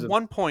said he sorry. was At a.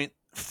 one point,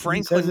 He says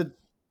Franklin it.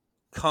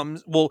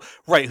 comes. Well,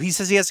 right. He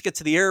says he has to get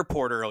to the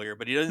airport earlier,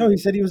 but he No, doesn't. he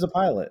said he was a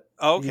pilot.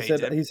 Oh, He okay, he said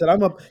did. he said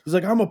I'm a. He's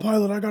like I'm a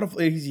pilot. I gotta.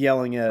 He's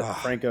yelling at Ugh.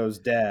 Franco's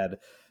dad,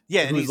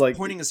 Yeah, and who's he's like,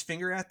 pointing his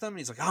finger at them. And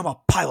he's like, "I'm a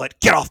pilot.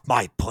 Get off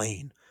my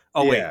plane."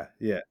 Oh wait,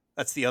 yeah,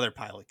 that's the other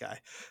pilot guy.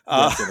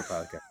 yeah, it's the other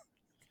pilot guy.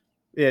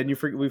 Yeah, and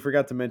we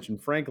forgot to mention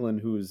Franklin,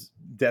 who's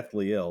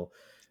deathly ill,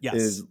 Yes.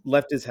 is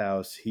left his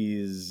house.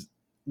 He's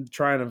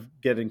trying to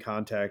get in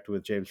contact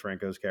with James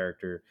Franco's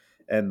character,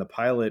 and the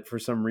pilot, for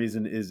some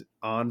reason, is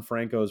on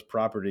Franco's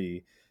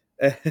property.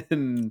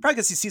 And Probably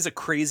because he sees a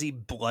crazy,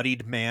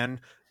 bloodied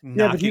man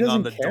yeah, but he knocking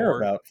on doesn't the care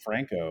door. about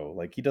Franco.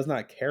 Like he does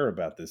not care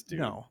about this dude.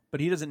 No, but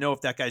he doesn't know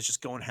if that guy's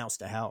just going house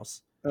to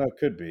house. Oh, it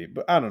could be,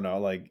 but I don't know.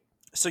 Like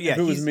So yeah, if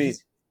it was me,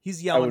 he's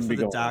I yelling wouldn't for be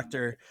the going.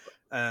 doctor,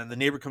 and the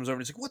neighbor comes over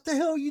and he's like, "What the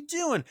hell are you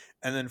doing?"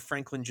 And then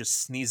Franklin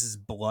just sneezes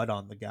blood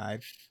on the guy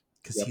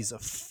because Yep. he's a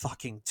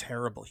fucking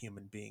terrible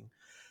human being.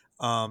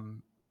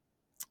 Um,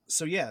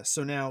 so yeah,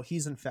 so now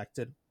he's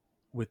infected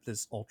with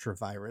this ultra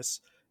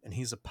virus, and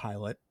he's a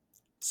pilot.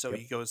 So Yep.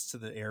 he goes to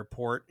the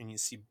airport, and you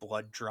see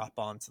blood drop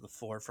onto the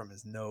floor from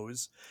his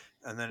nose,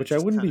 and then it Which I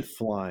just wouldn't kind be of.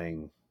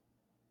 flying.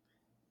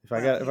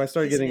 Well, If I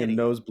started he's an getting a idiot.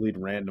 nosebleed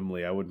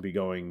randomly, I wouldn't be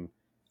going.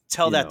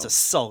 Tell You that to know,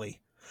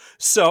 Sully.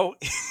 So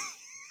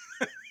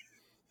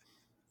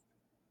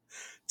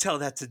tell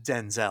that to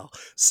Denzel.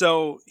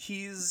 So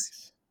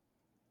he's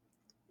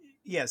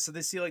yeah. So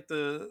they see like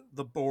the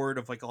board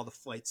of like all the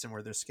flights and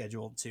where they're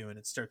scheduled to, and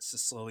it starts to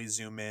slowly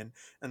zoom in.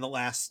 And the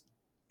last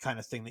kind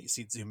of thing that you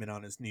see it zoom in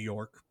on is New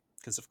York,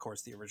 because of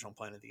course the original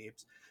Planet of the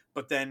Apes.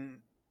 But then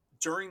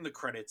during the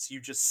credits, you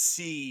just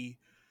see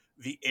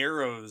the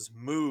arrows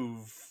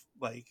move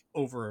like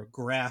over a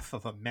graph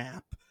of a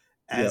map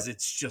as yep.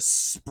 it's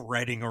just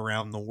spreading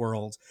around the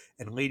world.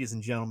 And ladies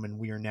and gentlemen,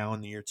 we are now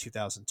in the year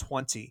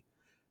 2020,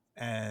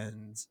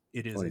 and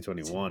it is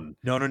 2021.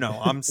 no.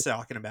 I'm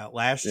talking about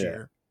last Yeah.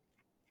 year,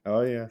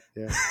 Oh yeah.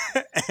 Yeah.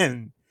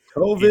 and it's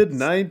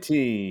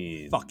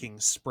COVID-19. fucking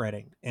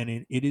spreading, and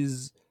it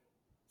is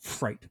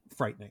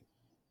frightening.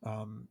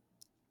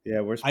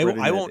 Yeah, I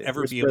won't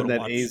ever we're be able spreading to that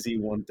watch.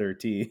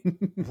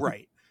 AZ-113.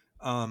 Right.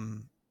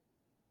 Um,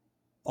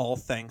 all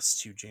thanks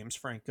to James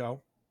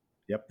Franco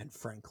Yep. and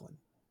Franklin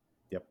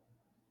Yep.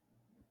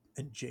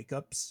 and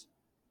Jacobs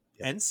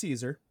Yep. and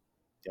Caesar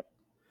Yep.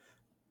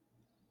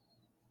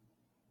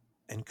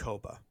 and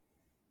Koba.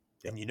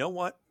 Yep. And you know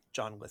what?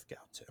 John Lithgow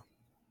too.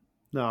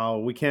 No,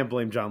 we can't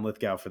blame John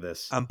Lithgow for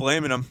this. I'm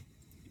blaming him.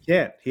 You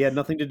can't. He had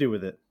nothing to do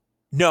with it.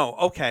 No,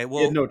 okay, He had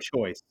well, no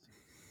choice.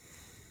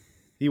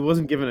 He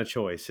wasn't given a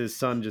choice. His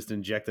son just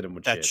injected him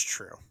with that's shit.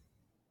 true.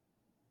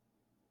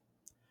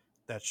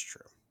 That's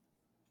true.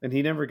 And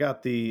he never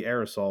got the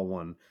aerosol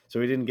one.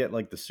 So he didn't get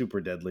like the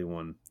super deadly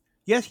one.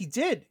 Yes, he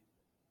did.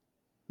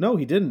 No,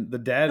 he didn't. The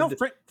dad, No,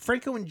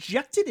 Franco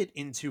injected it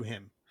into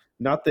him.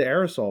 not the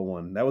aerosol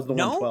one. That was the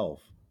No?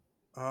 112.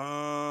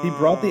 He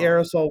brought the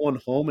aerosol one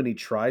home and he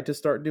tried to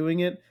start doing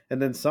it.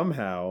 And then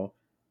somehow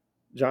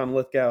John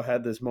Lithgow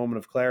had this moment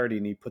of clarity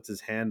and he puts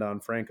his hand on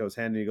Franco's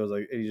hand and he goes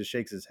like, and he just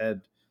shakes his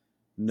head.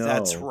 No.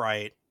 That's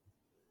right.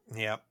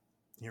 Yep,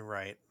 you're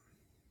right.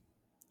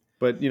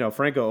 But, you know,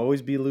 Franco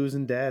always be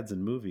losing dads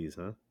in movies,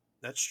 huh?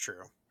 That's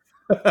true.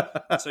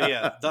 So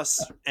yeah,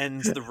 thus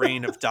ends the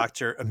reign of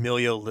Dr.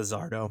 Emilio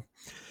Lizardo.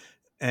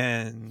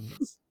 And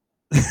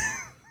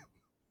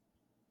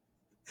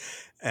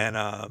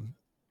and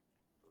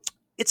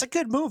it's a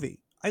good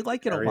movie. I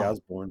like it Harry a lot.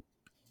 Osborn.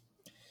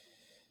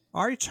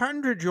 I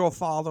tended your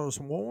father's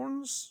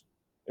wounds.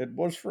 It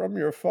was from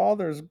your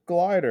father's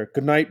glider.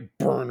 Good night,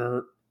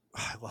 Bernard.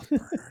 I love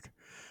Bernard.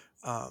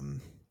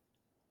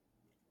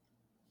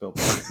 Bill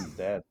Paxton's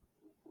dad.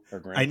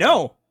 I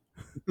know.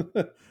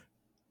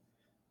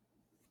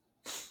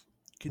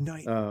 Good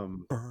night,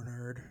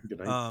 Bernard. Good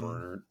night,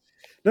 Bernard.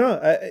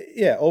 No,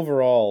 yeah,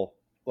 overall,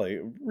 like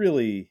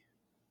really,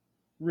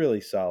 really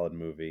solid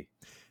movie.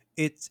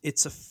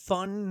 It's a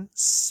fun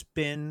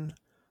spin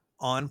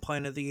on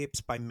Planet of the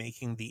Apes by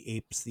making the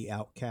apes the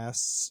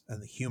outcasts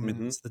and the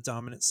humans the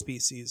dominant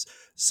species.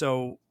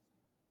 So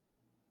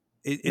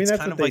it's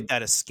kind of like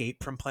that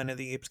escape from Planet of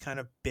the Apes kind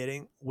of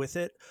bidding with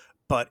it,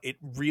 but it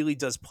really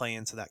does play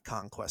into that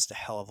conquest a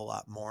hell of a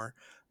lot more.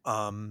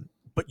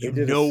 But you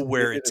know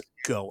where it's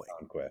going.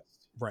 Conquest.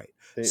 Right.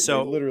 They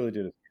literally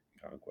did a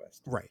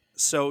conquest. Right.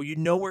 So you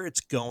know where it's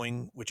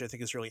going, which I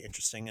think is really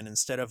interesting. And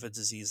instead of a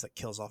disease that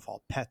kills off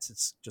all pets,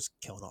 it's just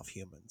killing off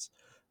humans.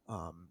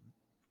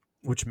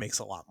 Which makes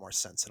a lot more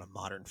sense in a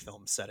modern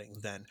film setting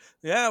than,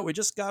 we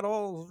just got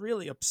all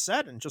really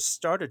upset and just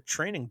started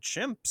training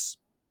chimps.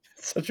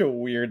 Such a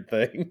weird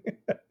thing.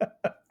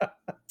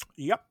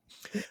 Yep.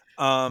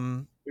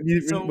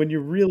 When you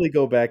really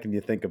go back and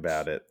you think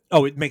about it.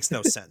 Oh, it makes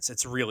no sense.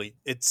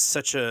 It's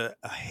such a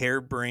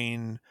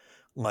harebrained,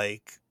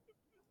 like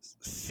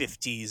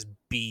 50s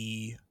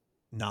B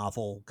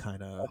novel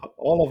kind of.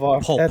 All of our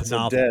pets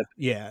novel. are dead.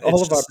 Yeah.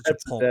 All of our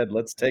pets are dead.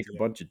 Let's take a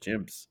bunch of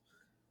chimps.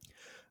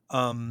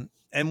 And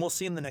we'll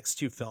see in the next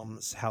two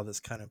films how this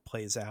kind of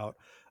plays out.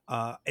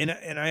 And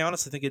I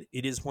honestly think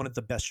it is one of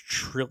the best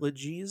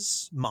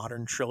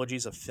modern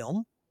trilogies of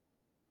film.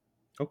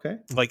 Okay.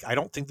 Like, I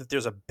don't think that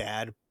there's a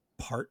bad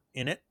part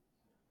in it,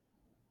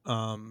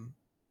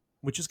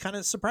 which is kind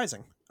of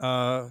surprising.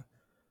 Yeah,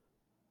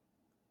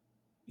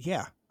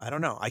 I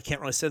don't know. I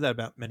can't really say that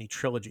about many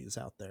trilogies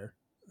out there.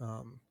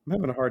 I'm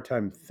having a hard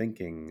time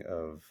thinking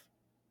of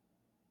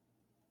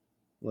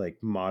like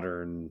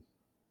modern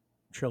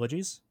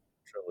trilogies.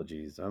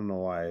 I don't know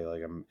why.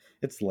 Like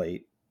it's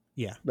late.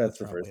 Yeah, that's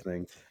the first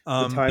thing.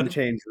 The time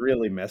change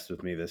really messed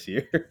with me this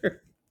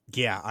year.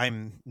 Yeah,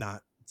 I'm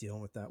not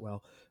dealing with that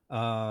well.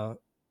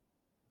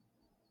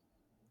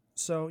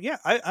 So yeah,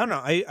 I don't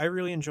know. I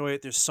really enjoy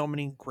it. There's so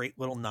many great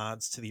little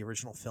nods to the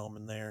original film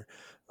in there,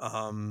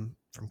 from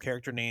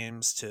character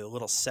names to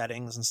little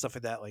settings and stuff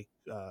like that. Like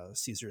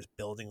Caesar is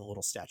building a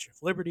little Statue of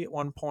Liberty at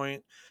one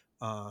point.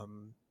 Oh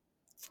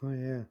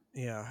yeah,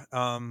 yeah.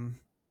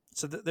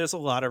 So there's a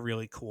lot of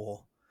really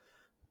cool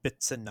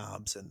bits and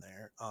knobs in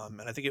there,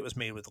 and I think it was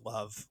made with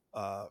love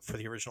for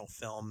the original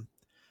film,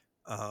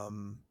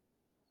 and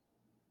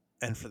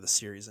for the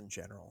series in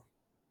general.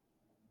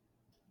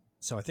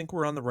 So I think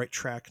we're on the right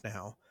track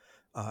now.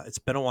 It's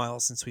been a while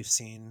since we've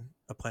seen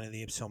a Planet of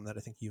the Apes film that I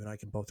think you and I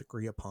can both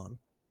agree upon.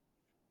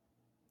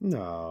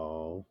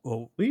 No.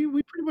 Well, we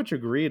pretty much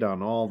agreed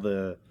on all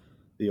the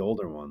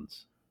older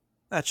ones.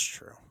 That's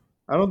true.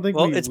 I don't think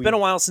it's been a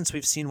while since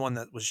we've seen one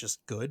that was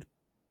just good.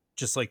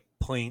 Just like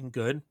plain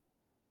good.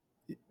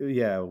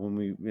 Yeah,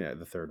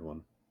 the third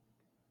one.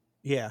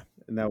 Yeah.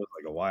 And that was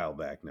like a while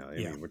back now. I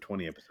mean, we're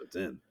 20 episodes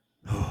in.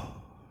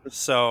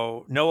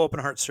 So no open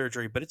heart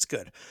surgery, but it's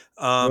good.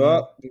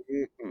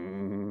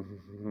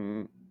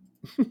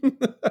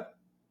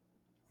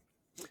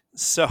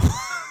 So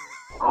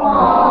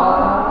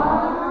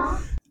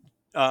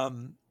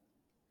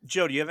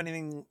Joe, do you have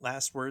anything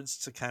last words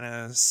to kind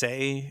of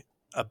say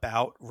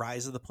about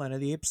Rise of the Planet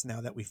of the Apes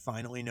now that we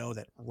finally know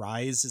that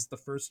Rise is the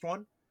first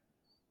one?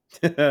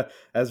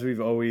 As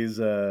we've always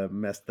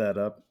messed that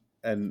up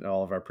and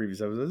all of our previous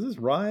episodes. Is this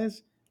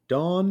Rise?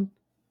 Dawn?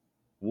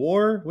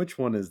 War? Which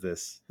one is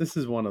this? This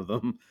is one of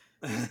them.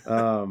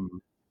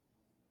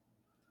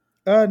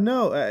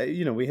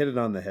 No, we hit it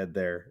on the head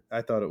there.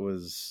 I think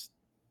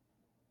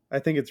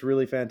it's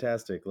really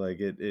fantastic. Like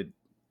it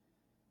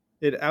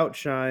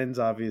outshines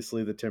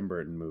obviously the Tim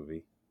Burton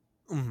movie.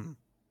 Mm-hmm.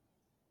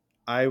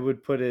 I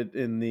would put it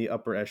in the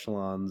upper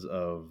echelons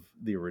of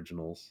the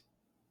originals.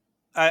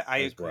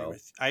 I as agree well.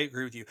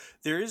 with you.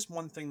 There is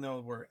one thing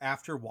though where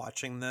after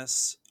watching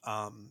this,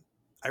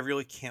 I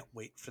really can't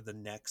wait for the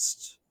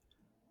next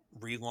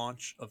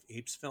relaunch of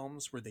Apes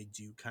films where they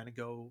do kind of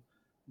go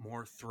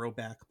more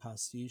throwback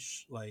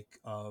pastiche like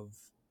of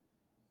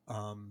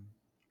um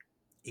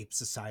ape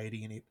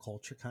society and ape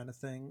culture kind of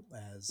thing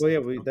as Well, yeah,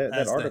 like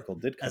that article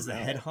did as come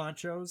the head out.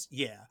 honchos.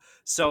 Yeah.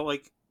 So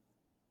like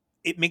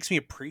it makes me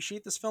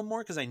appreciate this film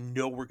more because I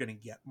know we're going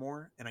to get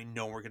more, and I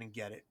know we're going to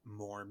get it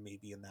more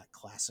maybe in that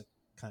classic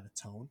kind of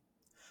tone.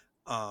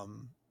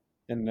 Um,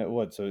 And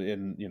what? So,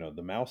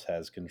 the mouse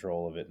has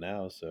control of it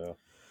now. So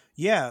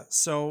yeah.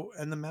 So,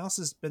 and the mouse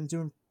has been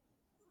doing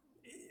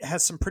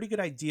has some pretty good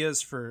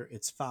ideas for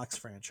its Fox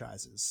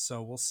franchises.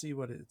 So we'll see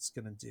what it's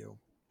going to do.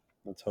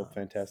 let's hope Um,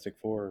 Fantastic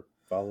Four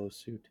follows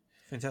suit.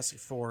 Fantastic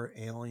Four,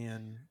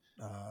 Alien,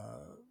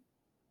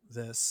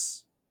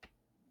 this.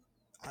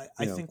 I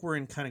You know, think we're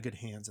in kind of good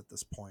hands at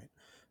this point.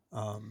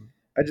 Um,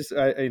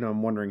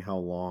 I'm wondering how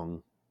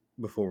long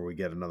before we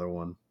get another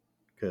one,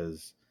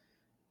 because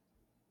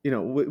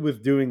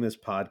with doing this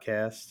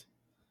podcast,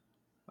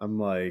 I'm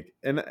like,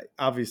 and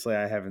obviously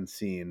I haven't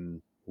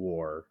seen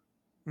War.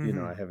 I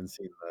mhm. haven't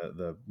seen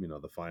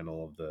the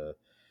final of the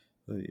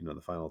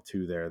final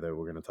two there that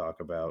we're going to talk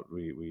about.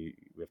 We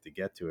have to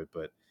get to it,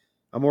 but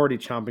I'm already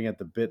chomping at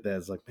the bit that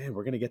is like, man,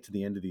 we're going to get to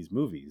the end of these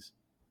movies,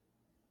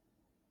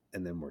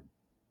 and then we're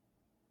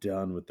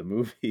done with the Yeah,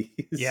 movies.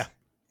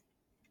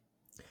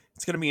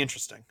 it's going to be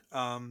interesting.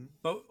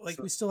 But like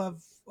So, we still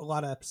have a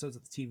lot of episodes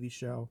of the TV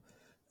show,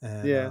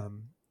 and yeah,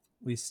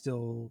 we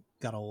still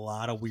got a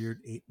lot of weird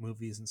ape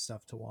movies and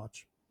stuff to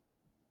watch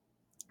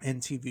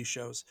and TV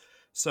shows.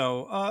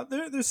 So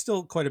there's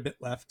still quite a bit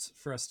left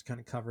for us to kind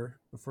of cover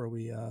before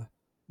we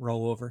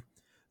roll over.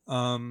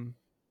 Um,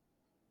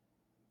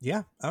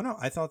 yeah, I don't know.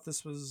 I thought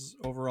this was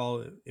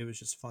overall it was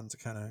just fun to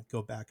kind of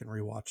go back and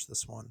rewatch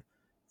this one.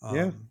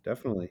 yeah, Um,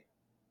 definitely.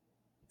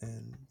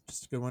 and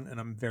just a good one. And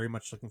I'm very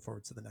much looking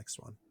forward to the next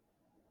one.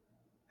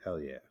 Hell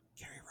yeah.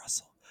 Gary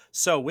Russell.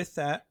 So with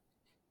that,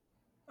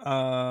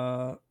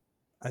 uh,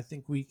 I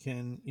think we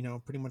can,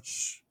 pretty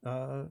much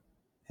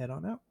head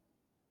on out.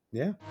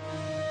 Yeah.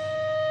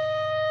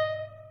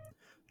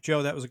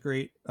 Joe, that was a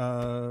great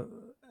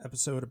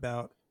episode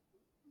about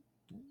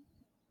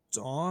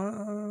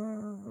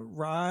Dawn.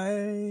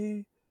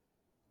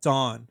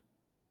 Dawn.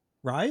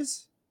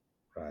 Rise?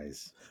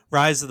 Rise.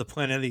 Rise of the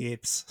Planet of the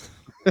Apes.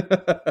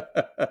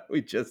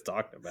 We just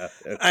talked about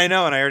it. I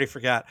know, and I already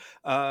forgot.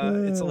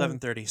 It's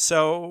 11:30.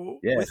 So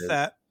Yeah, with it is.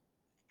 that,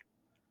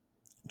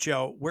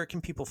 Joe, where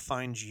can people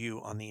find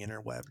you on the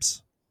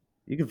interwebs?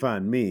 You can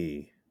find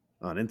me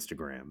on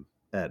Instagram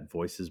at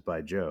Voices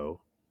by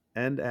Joe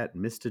and at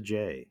Mr.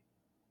 J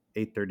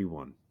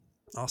 831.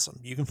 Awesome.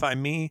 You can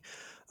find me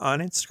on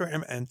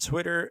Instagram and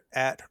Twitter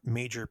at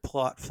Major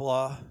Plot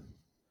Flaw.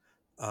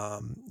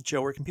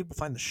 Joe, where can people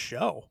find the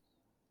show?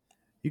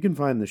 You can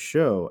find the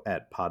show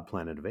at Pod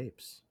Planet of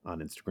Apes on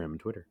Instagram and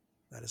Twitter.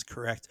 That is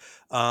correct.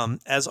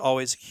 As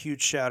always,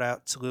 huge shout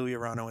out to Louis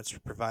Aronowitz for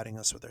providing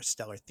us with our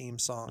stellar theme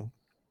song.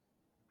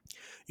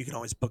 You can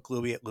always book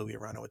Louis at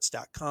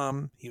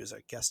louisaronowitz.com. He was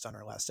a guest on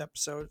our last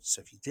episode.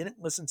 So if you didn't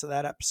listen to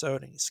that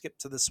episode and you skipped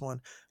to this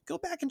one, go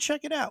back and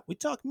check it out. We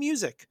talk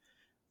music.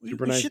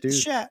 Super We nice shit the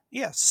dude. chat.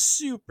 Yeah,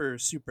 super,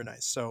 super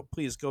nice. So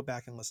please go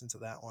back and listen to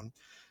that one.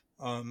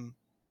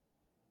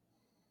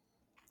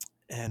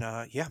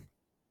 Yeah.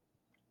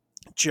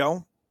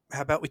 Joe,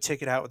 how about we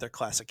take it out with our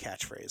classic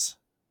catchphrase?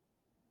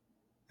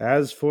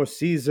 As for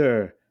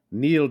Caesar,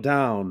 kneel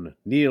down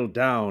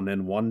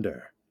and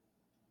wonder.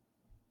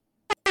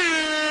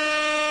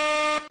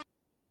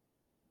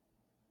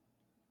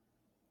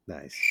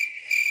 Nice.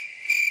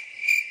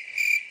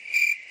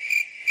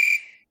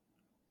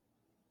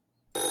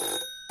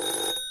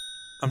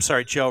 I'm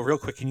sorry, Joe, real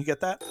quick. Can you get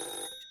that?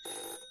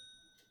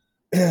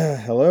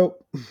 Hello.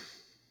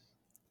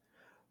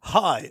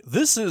 Hi,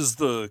 this is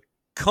the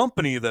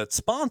company that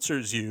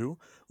sponsors you,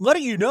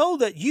 letting you know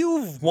that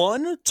you've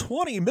won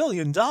 $20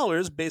 million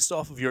based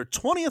off of your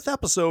 20th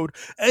episode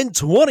and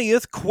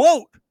 20th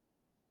quote.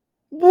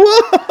 Whoa!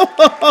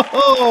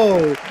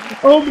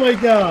 Oh my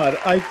god!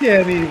 I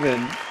can't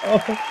even.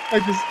 Oh, I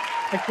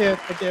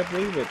can't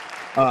believe it.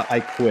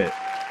 I quit.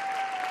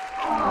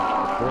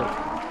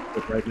 I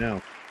quit right now.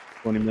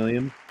 20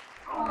 million.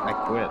 I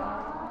quit.